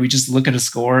lazy where we just look at a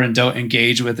score and don't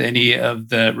engage with any of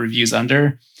the reviews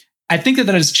under, I think that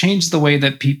has changed the way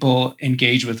that people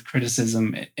engage with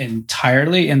criticism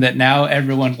entirely, and that now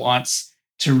everyone wants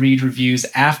to read reviews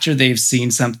after they've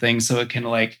seen something so it can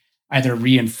like either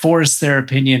reinforce their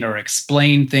opinion or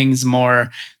explain things more.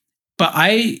 But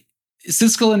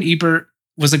Siskel and Ebert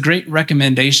was a great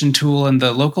recommendation tool, and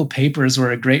the local papers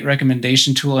were a great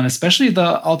recommendation tool, and especially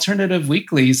the alternative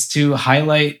weeklies to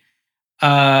highlight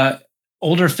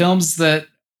older films that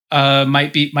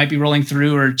might be rolling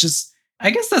through, or just I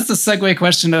guess that's the segue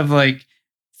question of like,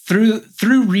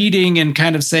 through reading and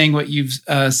kind of saying what you've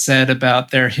said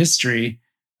about their history,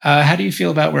 how do you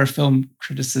feel about where film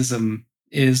criticism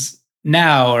is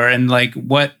now, and like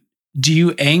what do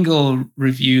you angle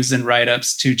reviews and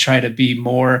write-ups to try to be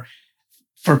more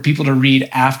for people to read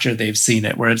after they've seen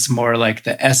it, where it's more like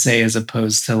the essay as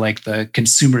opposed to like the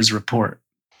consumer's report?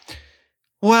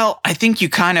 Well, I think you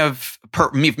kind of,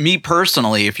 me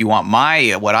personally, if you want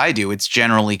what I do, it's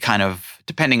generally kind of,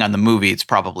 depending on the movie, it's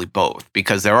probably both,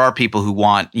 because there are people who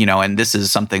want, and this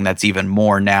is something that's even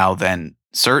more now than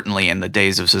certainly in the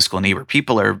days of Siskel and Ebert.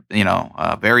 People are,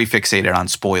 very fixated on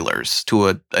spoilers to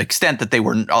an extent that they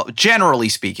were, generally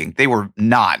speaking, they were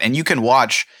not. And you can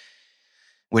watch,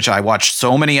 which I watched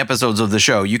so many episodes of the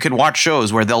show, you can watch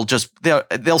shows where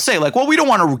they'll say like, well, we don't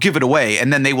want to give it away.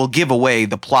 And then they will give away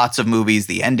the plots of movies,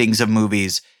 the endings of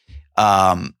movies.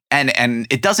 And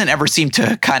it doesn't ever seem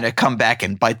to kind of come back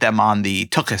and bite them on the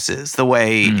tuchuses the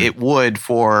way it would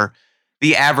for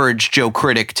the average Joe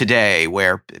critic today,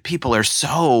 where people are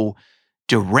so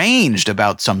deranged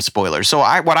about some spoilers. So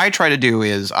what I try to do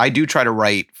is I do try to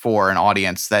write for an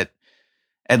audience that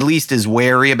at least is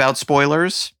wary about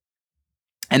spoilers.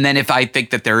 And then if I think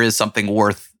that there is something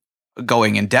worth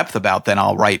going in depth about, then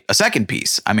I'll write a second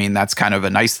piece. I mean, that's kind of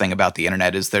a nice thing about the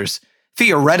internet is there's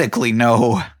theoretically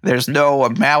there's no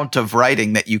amount of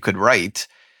writing that you could write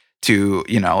to,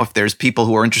 if there's people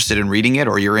who are interested in reading it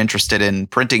or you're interested in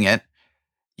printing it,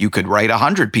 you could write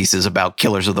 100 pieces about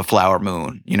Killers of the Flower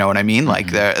Moon. You know what I mean?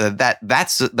 Mm-hmm. Like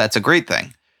that's a great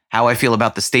thing. How I feel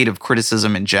about the state of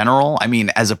criticism in general. I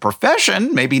mean, as a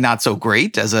profession, maybe not so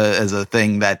great as a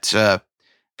thing that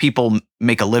people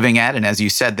make a living at. And as you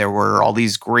said, there were all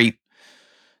these great,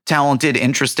 talented,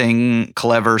 interesting,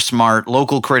 clever, smart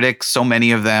local critics. So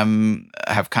many of them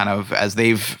have kind of, as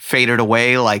they've faded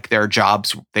away, like their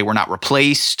jobs, they were not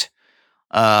replaced.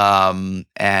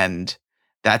 And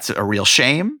that's a real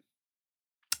shame.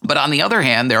 But on the other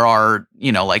hand, there are,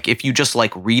 like if you just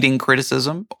like reading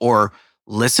criticism or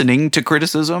listening to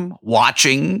criticism,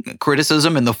 watching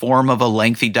criticism in the form of a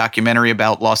lengthy documentary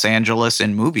about Los Angeles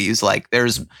in movies, like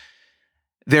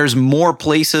there's more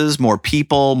places, more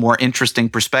people, more interesting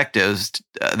perspectives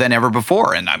than ever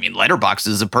before. And I mean, Letterboxd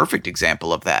is a perfect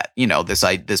example of that.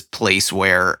 This place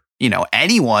where,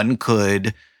 anyone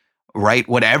could write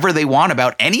whatever they want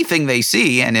about anything they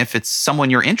see. And if it's someone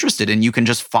you're interested in, you can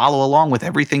just follow along with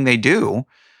everything they do.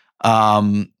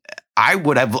 I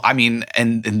would have,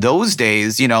 and in those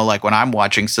days, like when I'm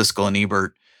watching Siskel and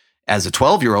Ebert as a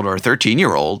 12-year-old or a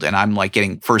 13-year-old, and I'm like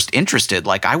getting first interested,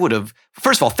 like I would have,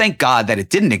 first of all, thank God that it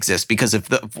didn't exist, because if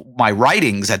my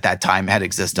writings at that time had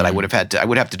existed, I would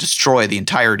have to destroy the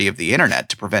entirety of the internet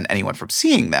to prevent anyone from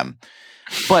seeing them.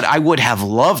 But I would have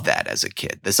loved that as a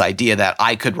kid, this idea that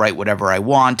I could write whatever I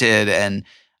wanted and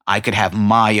I could have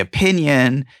my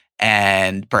opinion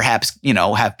and perhaps,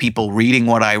 have people reading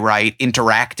what I write,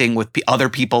 interacting with other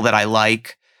people that I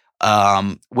like.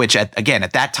 Which at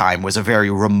that time was a very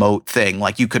remote thing.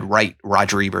 Like you could write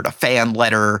Roger Ebert a fan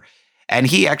letter and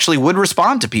he actually would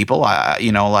respond to people.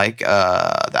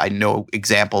 I know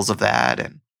examples of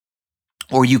that.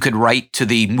 Or you could write to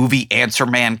the Movie Answer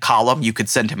Man column. You could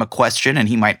send him a question and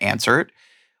he might answer it,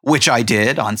 which I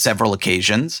did on several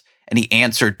occasions. And he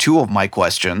answered 2 of my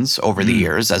questions over the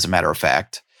years, as a matter of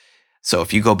fact. So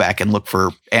if you go back and look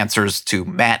for answers to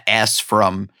Matt S.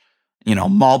 from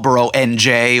Marlboro,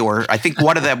 NJ, or I think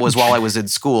one of them was while I was in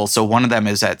school. So one of them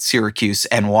is at Syracuse,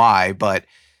 NY. But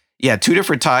yeah, 2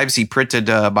 different times he printed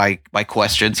my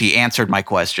questions. He answered my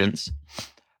questions.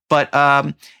 But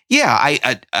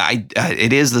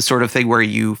it is the sort of thing where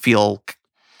you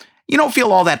don't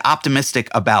feel all that optimistic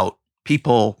about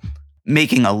people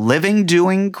making a living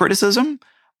doing criticism.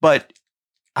 But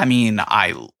I mean,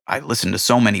 I listen to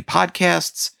so many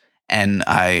podcasts. And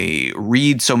I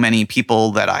read so many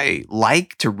people that I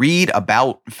like to read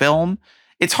about film.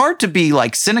 It's hard to be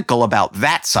like cynical about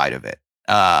that side of it.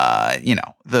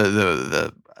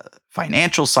 The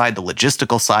financial side, the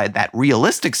logistical side, that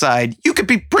realistic side, you could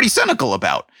be pretty cynical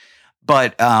about.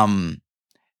 But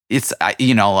it's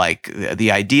like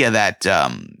the idea that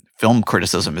film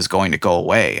criticism is going to go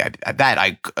away.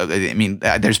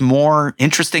 There's more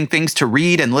interesting things to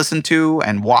read and listen to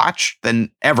and watch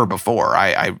than ever before.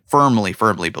 I firmly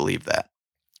believe that.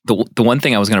 The one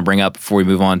thing I was going to bring up before we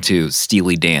move on to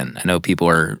Steely Dan, I know people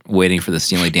are waiting for the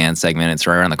Steely Dan segment. It's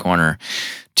right around the corner.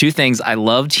 2 things. I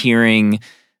loved hearing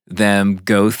them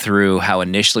go through how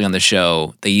initially on the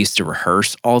show they used to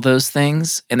rehearse all those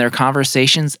things in their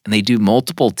conversations, and they do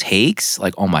multiple takes.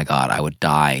 Like, oh my God, I would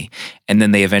die. And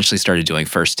then they eventually started doing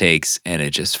first takes, and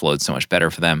it just flowed so much better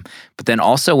for them. But then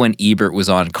also when Ebert was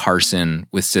on Carson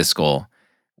with Siskel,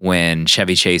 when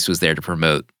Chevy Chase was there to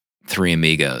promote Three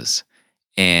Amigos,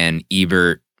 and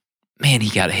Ebert, man,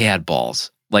 he had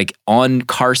balls. Like on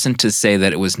Carson to say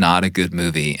that it was not a good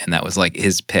movie, and that was like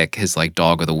his pick, his like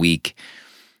dog of the week.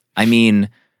 I mean,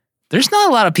 there's not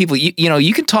a lot of people, you know,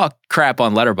 you can talk crap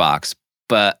on Letterboxd,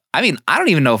 but I mean, I don't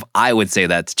even know if I would say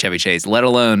that to Chevy Chase, let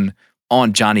alone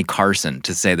on Johnny Carson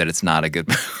to say that it's not a good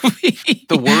movie.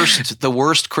 The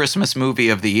worst Christmas movie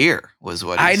of the year was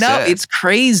what he said. I know, it's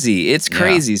crazy. It's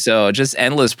crazy. Yeah. So just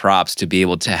endless props to be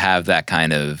able to have that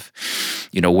kind of,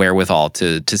 you know, wherewithal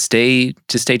to stay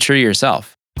true to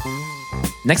yourself.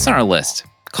 Next on our list,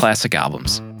 classic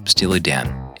albums, Steely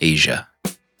Dan, Asia.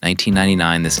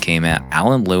 1999, this came at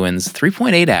Alan Lewin's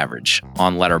 3.8 average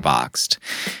on Letterboxd.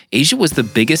 Asia was the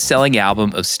biggest selling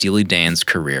album of Steely Dan's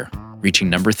career, reaching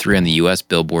number 3 on the US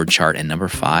Billboard chart and number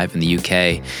 5 in the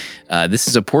UK. This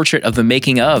is a portrait of the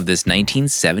making of this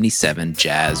 1977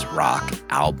 jazz rock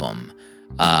album.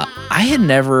 I had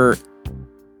never...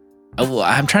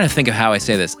 I'm trying to think of how I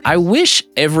say this. I wish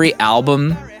every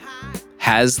album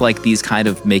has like these kind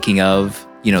of making of,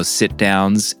 you know, sit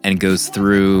downs and goes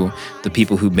through the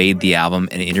people who made the album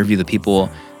and interview the people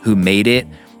who made it.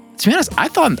 To be honest, I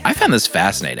found this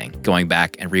fascinating, going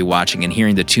back and rewatching and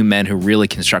hearing the two men who really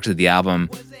constructed the album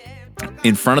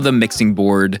in front of the mixing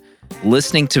board,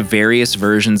 listening to various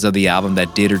versions of the album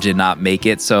that did or did not make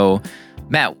it. So,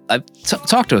 Matt,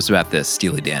 talk to us about this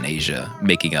Steely Dan Asia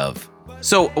making of.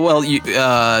 So, well, you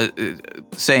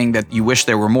saying that you wish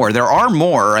there were more. There are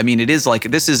more. I mean,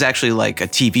 this is actually like a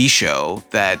TV show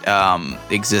that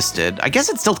existed. I guess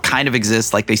it still kind of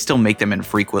exists. Like they still make them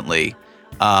infrequently.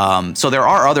 So there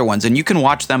are other ones, and you can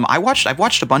watch them. I've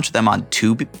watched a bunch of them on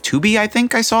Tubi. I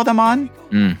think I saw them on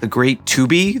the great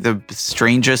Tubi, the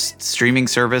strangest streaming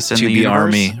service in the universe.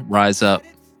 Army, rise up.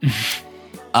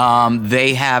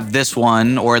 They have this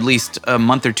one, or at least a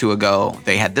month or two ago,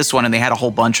 they had this one, and they had a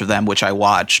whole bunch of them, which I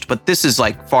watched. But this is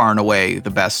like far and away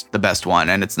the best one,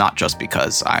 and it's not just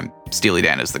because Steely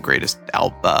Dan is the greatest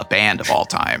band of all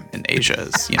time, and Asia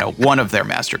is, you know, one of their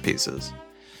masterpieces.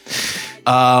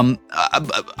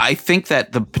 I think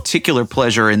that the particular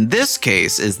pleasure in this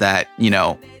case is that, you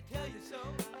know,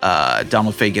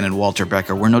 Donald Fagen and Walter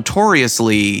Becker were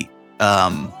notoriously,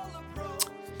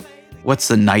 what's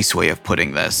the nice way of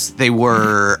putting this? They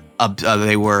were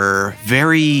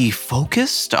very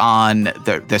focused on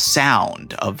the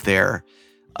sound of their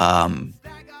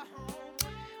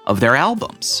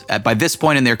albums. By this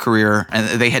point in their career,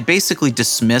 and they had basically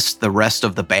dismissed the rest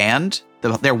of the band.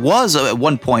 There was at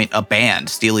one point a band,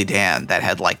 Steely Dan, that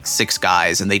had like 6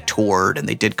 guys, and they toured and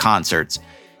they did concerts.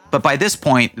 But by this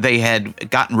point, they had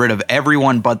gotten rid of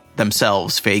everyone but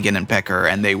themselves, Fagen and Becker,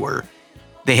 and they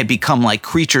had become like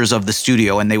creatures of the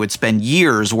studio, and they would spend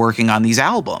years working on these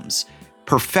albums,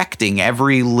 perfecting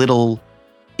every little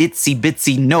itsy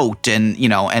bitsy note. And, you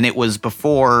know, and it was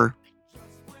before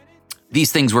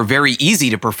these things were very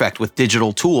easy to perfect with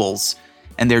digital tools,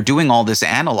 and they're doing all this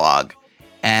analog.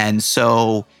 And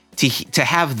so to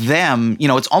have them, you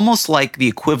know, it's almost like the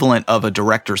equivalent of a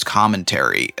director's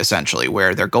commentary, essentially,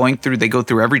 where they go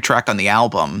through every track on the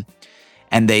album,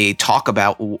 and they talk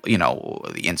about, you know,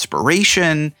 the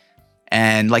inspiration.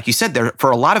 And like you said, for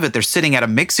a lot of it, they're sitting at a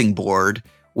mixing board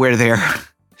where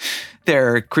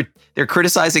they're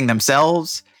criticizing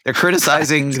themselves. They're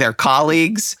criticizing their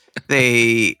colleagues.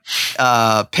 They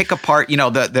pick apart, you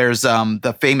know, there's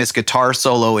the famous guitar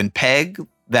solo in Peg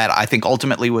that I think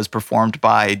ultimately was performed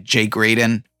by Jay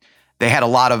Graydon. They had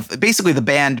basically the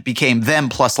band became them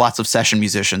plus lots of session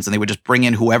musicians, and they would just bring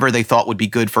in whoever they thought would be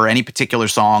good for any particular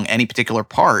song, any particular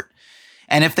part.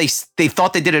 And if they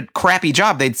thought they did a crappy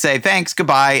job, they'd say, thanks,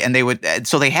 goodbye. And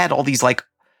so they had all these, like,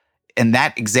 in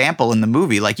that example in the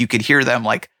movie, like you could hear them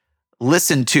like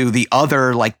listen to the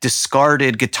other like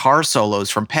discarded guitar solos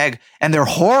from Peg, and they're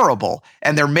horrible,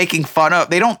 and they're making fun of,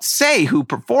 they don't say who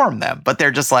performed them, but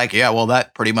they're just like, yeah, well,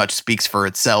 that pretty much speaks for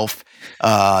itself.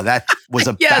 That was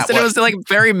a yes, and it was like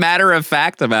very matter of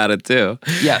fact about it too.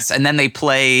 Yes, and then they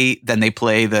play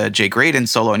the Jay Graydon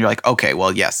solo, and you're like, okay,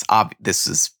 well, yes, this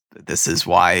is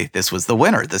why this was the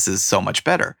winner. This is so much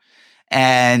better.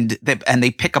 And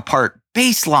they pick apart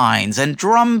bass lines and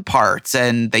drum parts,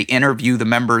 and they interview the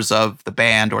members of the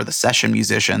band or the session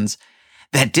musicians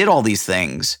that did all these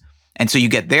things. And so you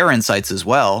get their insights as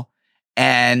well.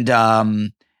 And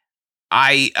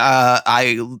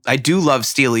I do love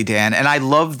Steely Dan, and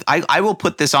I will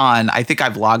put this on. I think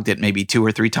I've logged it maybe 2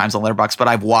 or 3 times on Letterboxd, but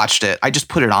I've watched it. I just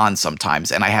put it on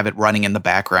sometimes, and I have it running in the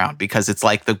background because it's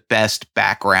like the best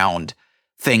background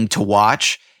thing to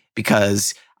watch.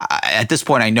 Because at this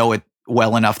point, I know it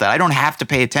well enough that I don't have to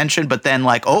pay attention. But then,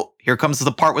 like, oh, here comes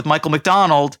the part with Michael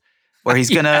McDonald, where he's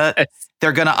gonna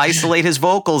they're gonna isolate his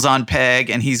vocals on Peg,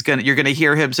 and you're gonna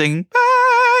hear him sing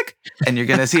Peg, and you're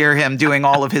gonna hear him doing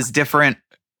all of his different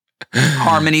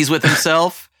harmonies with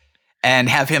himself, and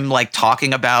have him like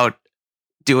talking about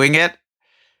doing it.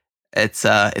 It's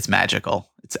magical.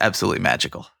 It's absolutely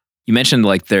magical. You mentioned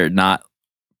like they're not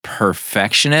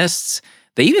perfectionists.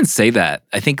 They even say that.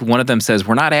 I think one of them says,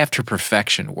 we're not after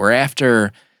perfection. We're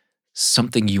after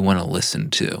something you want to listen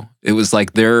to. It was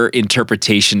like their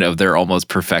interpretation of their almost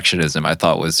perfectionism, I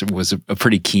thought was a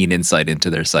pretty keen insight into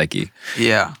their psyche.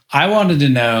 Yeah. I wanted to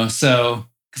know,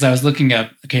 because I was looking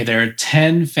up, okay, there are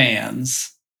 10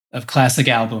 fans of classic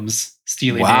albums,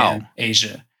 Steely Dan,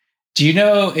 Asia. Do you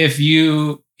know if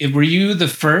were you the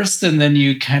first and then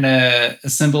you kind of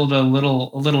assembled a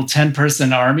little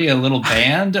 10-person army, a little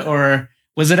band, or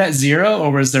was it at 0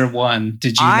 or was there 1?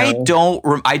 Did you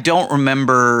know? I don't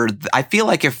remember. I feel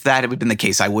like if that had been the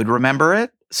case, I would remember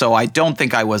it. So I don't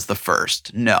think I was the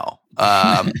first. No.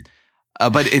 But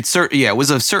it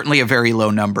was certainly a very low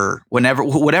number.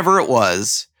 Whatever it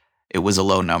was a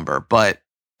low number. But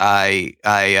I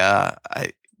love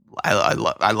it.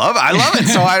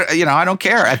 So I don't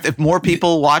care if more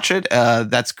people watch it.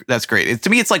 That's great. To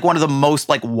me, it's like one of the most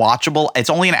like watchable. It's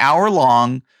only an hour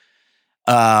long.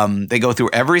 They go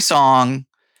through every song.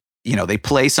 They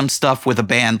play some stuff with a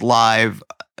band live.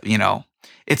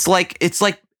 It's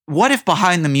like what if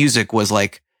Behind the Music was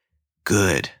like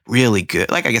good, really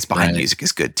good? Like I guess Behind the Music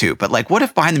is good too, but like what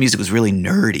if Behind the Music was really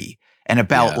nerdy and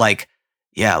about like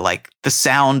the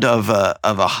sound of a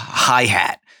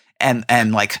hi-hat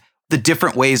and like the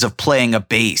different ways of playing a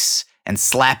bass and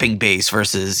slapping bass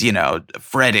versus,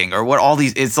 fretting or what all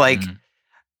these, it's like,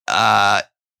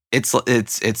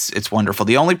 it's wonderful.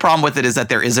 The only problem with it is that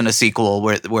there isn't a sequel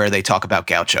where they talk about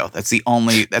Gaucho. That's the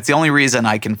only reason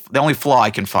the only flaw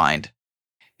I can find.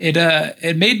 It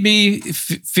made me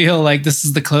feel like this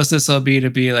is the closest I'll be to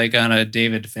be like on a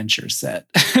David Fincher set.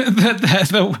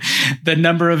 the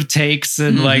number of takes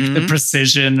and like the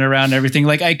precision around everything.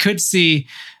 Like I could see,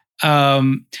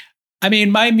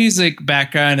 my music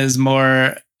background is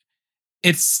more,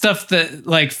 it's stuff that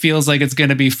like feels like it's going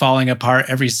to be falling apart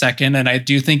every second. And I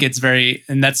do think it's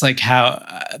and that's like how,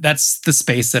 that's the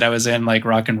space that I was in, like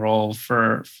rock and roll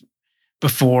for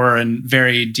before and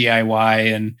very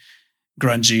DIY and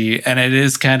grungy. And it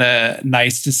is kind of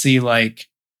nice to see like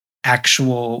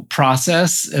actual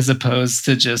process as opposed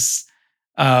to just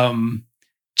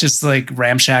like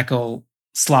ramshackle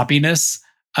sloppiness,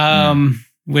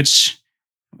 which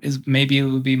is maybe it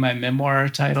would be my memoir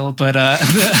title, but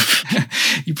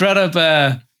you brought up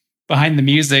Behind the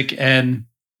Music, and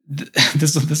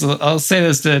this I'll say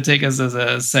this to take us as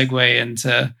a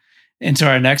segue into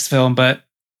our next film, but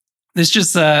this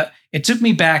just it took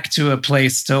me back to a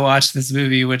place to watch this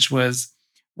movie, which was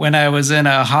when I was in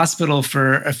a hospital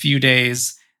for a few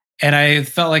days. And I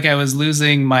felt like I was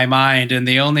losing my mind. And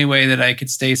the only way that I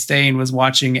could stay sane was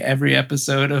watching every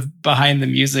episode of Behind the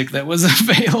Music that was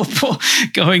available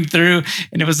going through.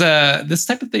 And it was this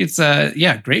type of thing. It's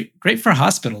great for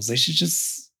hospitals. They should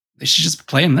just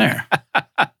play them there.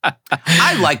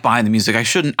 I like Behind the Music. I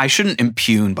shouldn't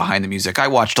impugn Behind the Music. I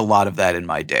watched a lot of that in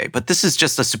my day. But this is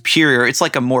just a superior. It's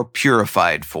like a more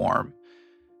purified form.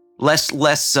 Less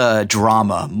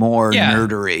drama, more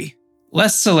nerdery.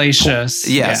 Less salacious.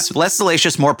 Yes, less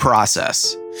salacious, more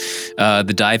process.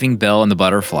 The Diving Bell and the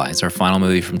Butterflies, our final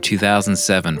movie from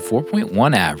 2007,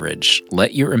 4.1 average.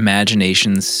 Let your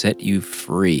imagination set you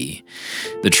free.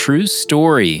 The true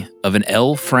story of an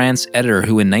Elle France editor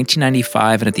who in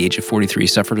 1995 and at the age of 43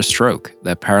 suffered a stroke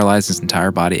that paralyzed his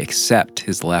entire body except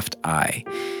his left eye.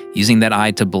 Using that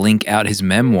eye to blink out his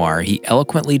memoir, he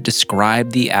eloquently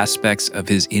described the aspects of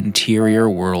his interior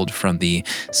world, from the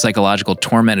psychological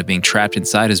torment of being trapped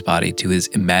inside his body to his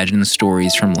imagined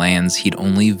stories from lands he'd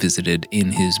only visited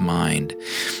in his mind.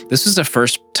 This was a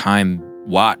first-time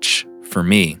watch for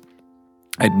me.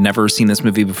 I'd never seen this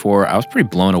movie before. I was pretty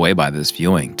blown away by this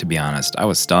viewing, to be honest. I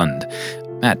was stunned.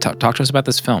 Matt, talk to us about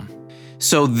this film.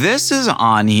 So this is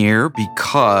on here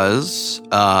because,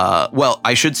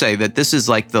 I should say that this is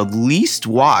like the least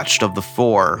watched of the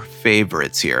 4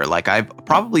 favorites here. Like I've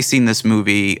probably seen this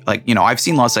movie, I've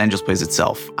seen Los Angeles Plays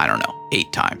Itself,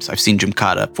 8 times. I've seen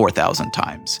Gymkata 4,000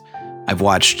 times. I've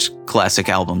watched classic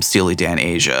album Steely Dan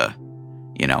Asia,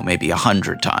 maybe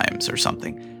 100 times or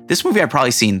something. This movie I've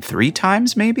probably seen 3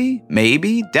 times,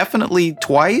 maybe, definitely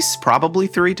twice, probably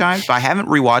 3 times. But I haven't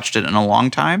rewatched it in a long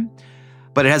time.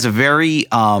 But it has a very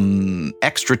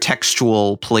extra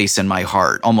textual place in my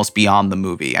heart, almost beyond the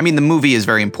movie. I mean, the movie is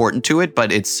very important to it,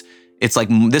 but it's like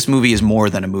this movie is more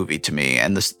than a movie to me.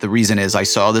 And the reason is I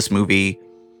saw this movie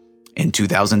in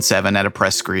 2007 at a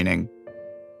press screening,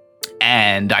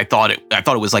 and I thought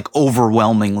it was like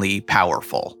overwhelmingly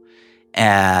powerful.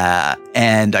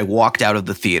 And I walked out of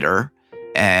the theater,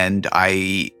 and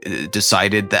I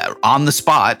decided that on the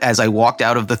spot, as I walked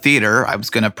out of the theater, I was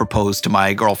going to propose to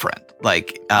my girlfriend.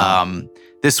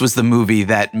 This was the movie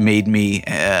that made me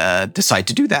decide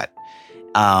to do that.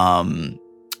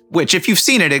 Which, if you've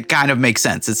seen it, it kind of makes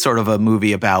sense. It's sort of a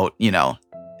movie about,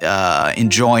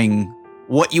 enjoying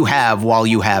what you have while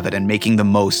you have it and making the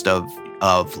most of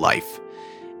life.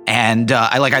 And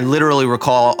I literally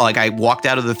recall, I walked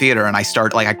out of the theater and I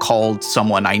called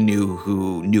someone I knew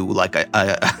who knew like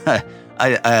a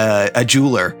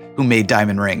jeweler who made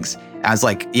diamond rings. I was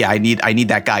like, yeah, I need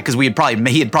that guy, because he had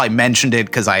probably mentioned it,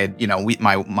 because I had,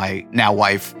 my now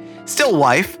wife, still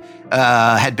wife,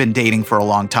 had been dating for a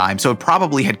long time, so it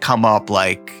probably had come up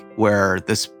like where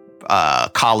this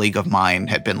colleague of mine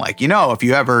had been like, if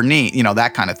you ever need,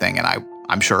 that kind of thing, and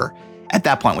I'm sure at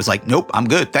that point was like, nope, I'm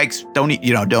good, thanks, don't need,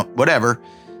 don't whatever.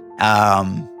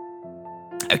 I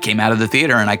came out of the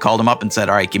theater and I called him up and said,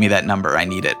 all right, give me that number, I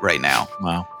need it right now.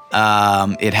 Wow.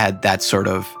 It had that sort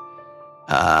of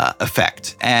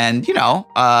effect. And,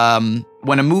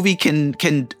 when a movie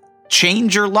can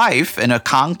change your life in a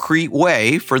concrete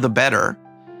way for the better,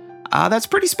 that's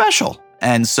pretty special.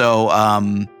 And so,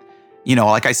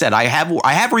 like I said, I have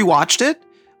rewatched it,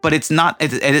 but it's not,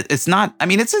 it's not, I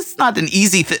mean, it's not an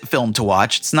easy film to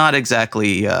watch. It's not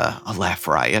exactly a laugh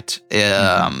riot.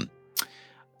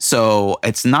 So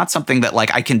it's not something that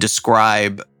I can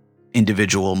describe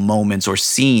individual moments or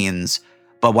scenes.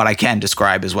 But what I can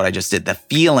describe is what I just did, the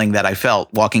feeling that I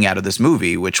felt walking out of this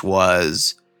movie, which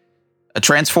was a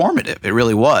transformative. It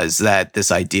really was, that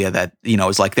this idea that,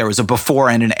 it's like there was a before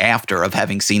and an after of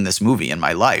having seen this movie in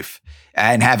my life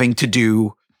and having to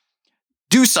do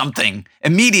something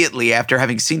immediately after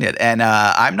having seen it. And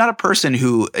I'm not a person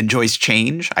who enjoys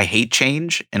change. I hate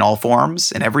change in all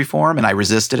forms, in every form, and I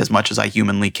resist it as much as I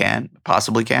humanly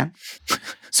possibly can.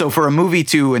 So for a movie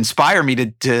to inspire me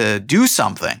to do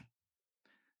something,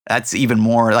 that's even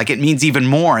more, it means even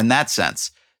more in that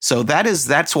sense. So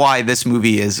that's why this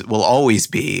movie will always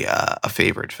be a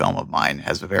favorite film of mine. It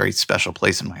has a very special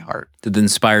place in my heart. Did it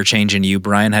inspire change in you,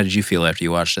 Brian? How did you feel after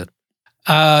you watched it?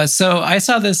 So I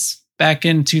saw this back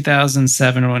in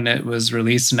 2007 when it was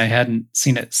released, and I hadn't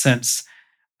seen it since.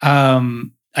 I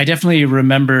definitely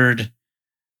remembered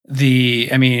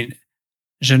Janu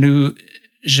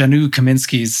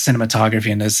Kaminsky's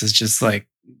cinematography in this is just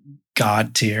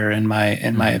God tier in my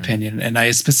opinion, and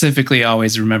I specifically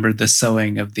always remembered the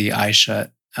sewing of the eye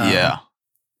shut. So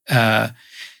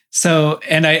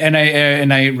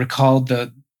I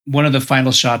recalled one of the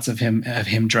final shots of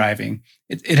him driving.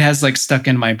 It has stuck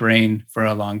in my brain for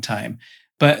a long time.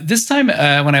 But this time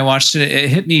when I watched it, it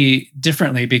hit me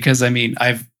differently, because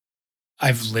I've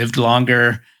lived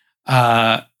longer.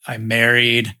 I'm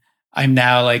married. I'm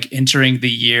now entering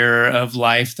the year of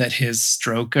life that his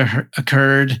stroke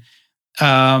occurred.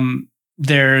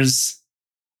 There's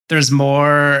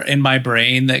more in my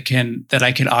brain that can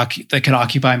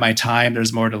occupy my time.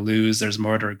 There's more to lose. There's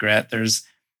more to regret. There's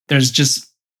just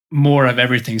more of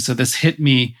everything. So this hit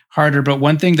me harder. But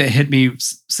one thing that hit me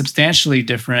substantially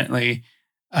differently,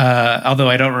 although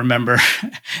I don't remember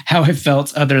how I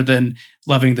felt other than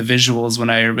loving the visuals when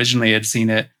I originally had seen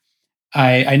it,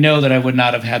 I know that I would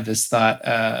not have had this thought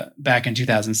back in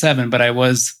 2007, but I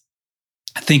was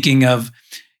thinking of,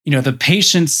 the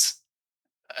patience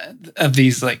of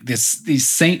these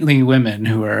saintly women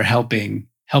who are helping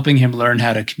him learn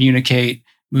how to communicate,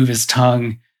 move his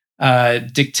tongue,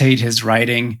 dictate his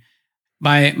writing.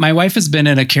 My wife has been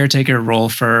in a caretaker role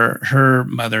for her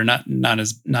mother, not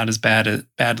as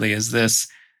badly as this,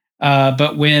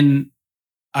 but when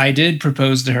I did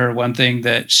propose to her, one thing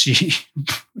that she,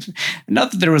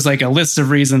 not that there was a list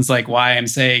of reasons why I'm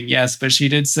saying yes, but she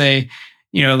did say,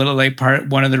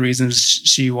 one of the reasons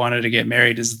she wanted to get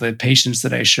married is the patience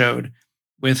that I showed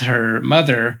with her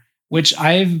mother, which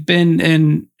I've been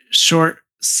in short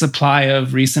supply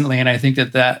of recently. And I think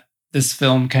that this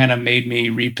film kind of made me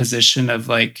reposition of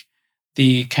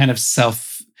the kind of a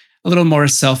little more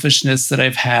selfishness that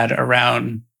I've had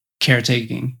around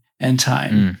caretaking and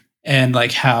time. And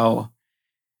how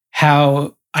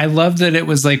I love that it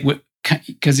was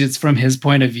because it's from his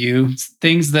point of view,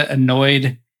 things that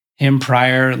annoyed him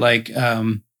prior,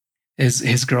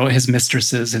 his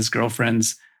mistresses, his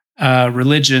girlfriends,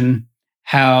 religion,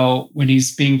 how when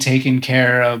he's being taken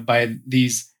care of by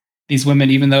these women,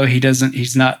 even though he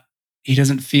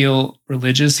doesn't feel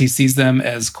religious, he sees them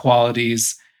as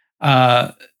qualities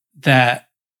that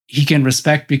he can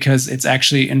respect because it's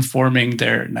actually informing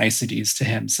their niceties to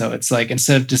him. So it's like,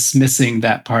 instead of dismissing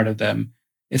that part of them,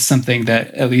 it's something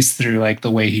that, at least through like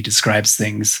the way he describes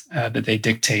things that they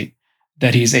dictate,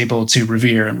 that he's able to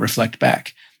revere and reflect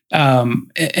back.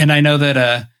 And I know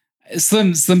that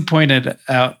Slim pointed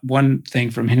out one thing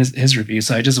from his review.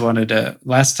 So I just wanted to,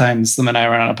 last time Slim and I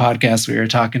were on a podcast, we were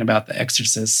talking about The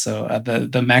Exorcist. So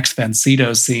the Max von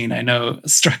Sydow scene, I know,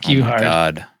 struck you hard.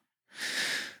 God.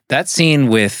 That scene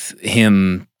with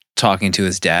him talking to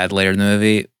his dad later in the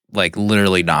movie, like,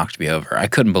 literally knocked me over. I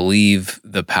couldn't believe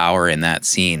the power in that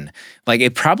scene. Like,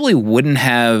 it probably wouldn't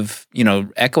have,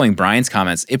 echoing Brian's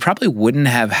comments, it probably wouldn't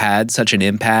have had such an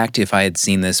impact if I had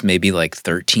seen this maybe like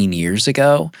 13 years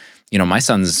ago. My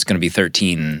son's going to be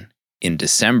 13 in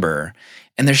December,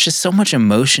 and there's just so much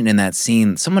emotion in that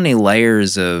scene, so many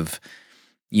layers of,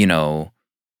 the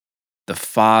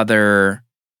father.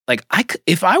 Like,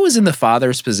 if I was in the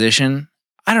father's position,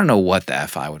 I don't know what the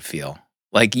F I would feel.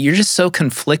 Like, you're just so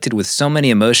conflicted with so many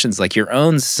emotions. Like, your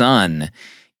own son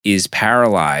is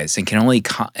paralyzed and can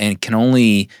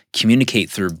only communicate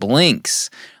through blinks.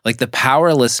 Like, the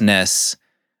powerlessness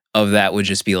of that would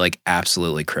just be like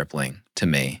absolutely crippling to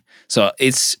me. So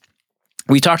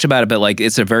we talked about it, but like,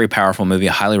 it's a very powerful movie.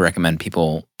 I highly recommend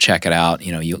people check it out.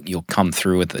 You'll come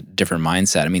through with a different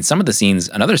mindset. I mean, some of the scenes,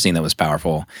 another scene that was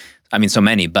powerful, I mean, so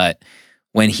many, but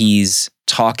when he's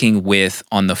talking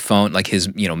on the phone, like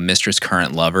his, mistress,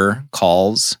 current lover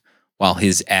calls while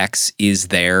his ex is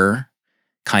there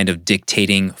kind of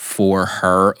dictating for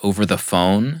her over the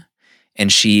phone.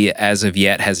 And she, as of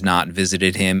yet, has not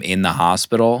visited him in the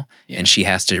hospital. Yeah. And she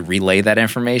has to relay that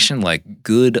information. Like,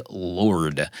 good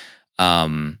Lord.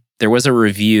 There was a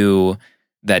review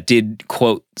that did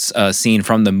quote a scene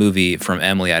from the movie from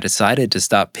Emily. I decided to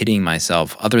stop pitying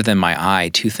myself. Other than my eye,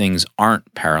 two things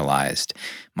aren't paralyzed: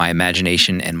 my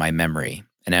imagination and my memory.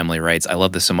 And Emily writes, I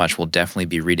love this so much, we'll definitely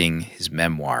be reading his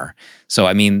memoir. So,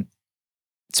 I mean,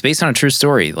 it's based on a true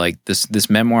story. Like, this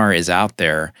memoir is out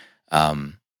there.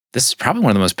 This is probably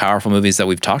one of the most powerful movies that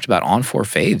we've talked about on Four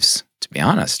Faves, to be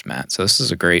honest, Matt. So this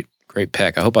is a great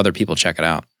pick. I hope other people check it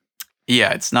out.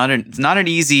 Yeah, it's not an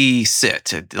easy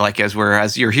sit. Like,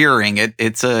 as you're hearing it,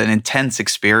 it's an intense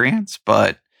experience,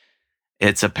 but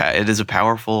it is a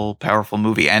powerful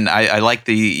movie. And I like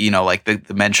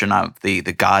the mention of the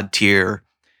God tier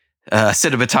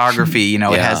cinematography.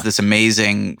 Yeah. It has this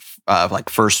amazing like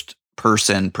first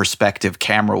person perspective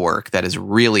camera work that is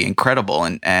really incredible.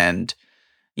 And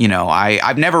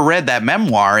I've never read that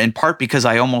memoir, in part because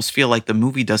I almost feel like the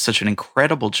movie does such an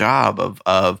incredible job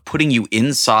of putting you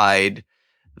inside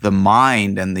the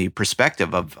mind and the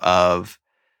perspective of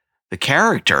the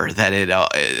character, that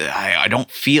I don't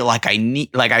feel like I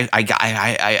need, like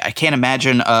I can't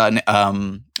imagine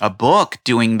a book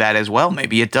doing that as well.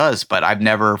 Maybe it does, but I've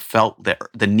never felt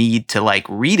the need to like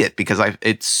read it because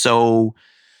it's so,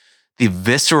 the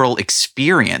visceral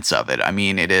experience of it. I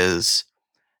mean, it is,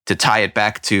 to tie it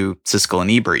back to Siskel and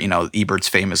Ebert, Ebert's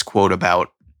famous quote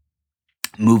about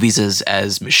movies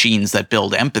as machines that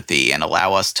build empathy and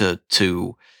allow us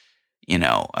to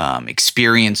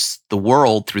experience the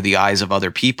world through the eyes of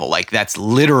other people. Like, that's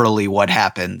literally what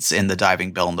happens in The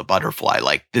Diving Bell and the Butterfly.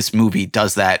 Like, this movie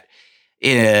does that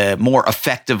more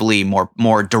effectively,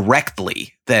 more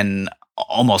directly than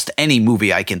almost any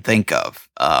movie I can think of.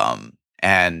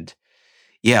 And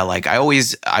yeah, like I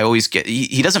always get,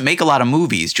 he doesn't make a lot of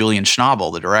movies, Julian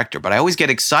Schnabel, the director, but I always get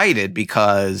excited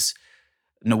because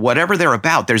whatever they're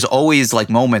about, there's always like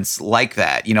moments like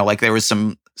that. Like there was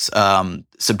some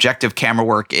subjective camera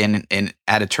work in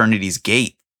At Eternity's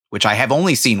Gate, which I have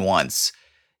only seen once.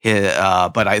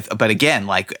 But again,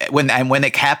 like when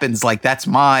it happens, like that's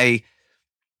my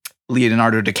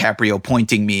Leonardo DiCaprio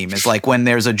pointing meme, is like when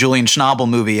there's a Julian Schnabel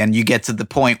movie and you get to the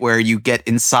point where you get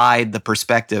inside the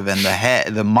perspective and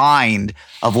the mind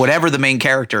of whatever the main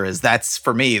character is. That's,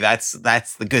 for me, that's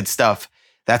the good stuff.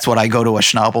 That's what I go to a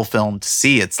Schnabel film to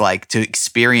see. It's like to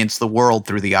experience the world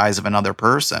through the eyes of another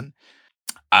person.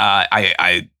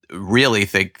 I really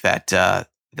think that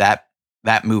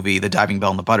that movie, The Diving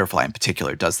Bell and the Butterfly in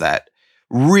particular, does that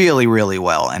really, really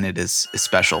well, and it is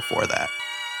special for that.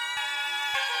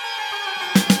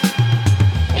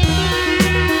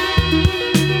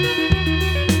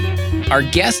 Our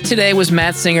guest today was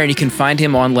Matt Singer, and you can find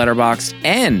him on Letterboxd,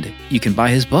 and you can buy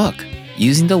his book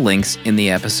using the links in the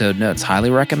episode notes. Highly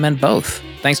recommend both.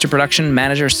 Thanks to production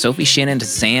manager Sophie Shannon, to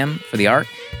Sam for the art,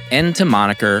 and to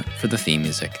Moniker for the theme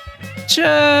music.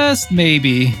 Just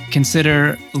maybe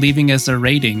consider leaving us a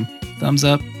rating. Thumbs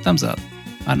up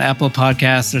on Apple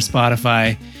Podcasts or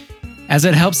Spotify, as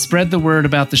it helps spread the word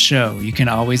about the show. You can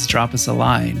always drop us a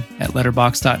line at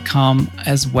letterboxd.com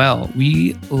as well.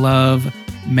 We love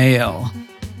mail.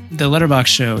 The Letterboxd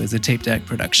Show is a Tape Deck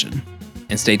production.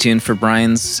 And stay tuned for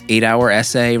Brian's 8-hour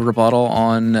essay rebuttal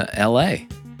on LA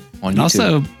on YouTube.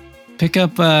 Also, pick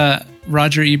up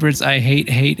Roger Ebert's I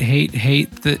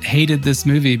hated this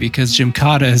movie because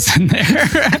Gymkata is in there.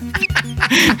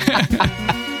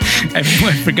 I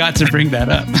forgot to bring that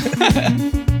up.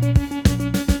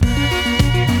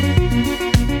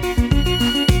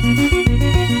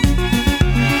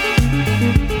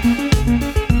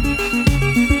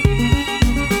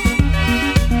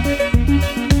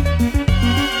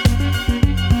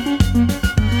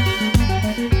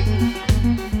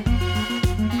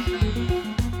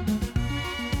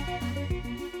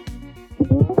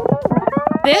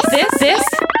 This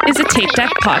is a Tape Deck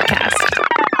podcast.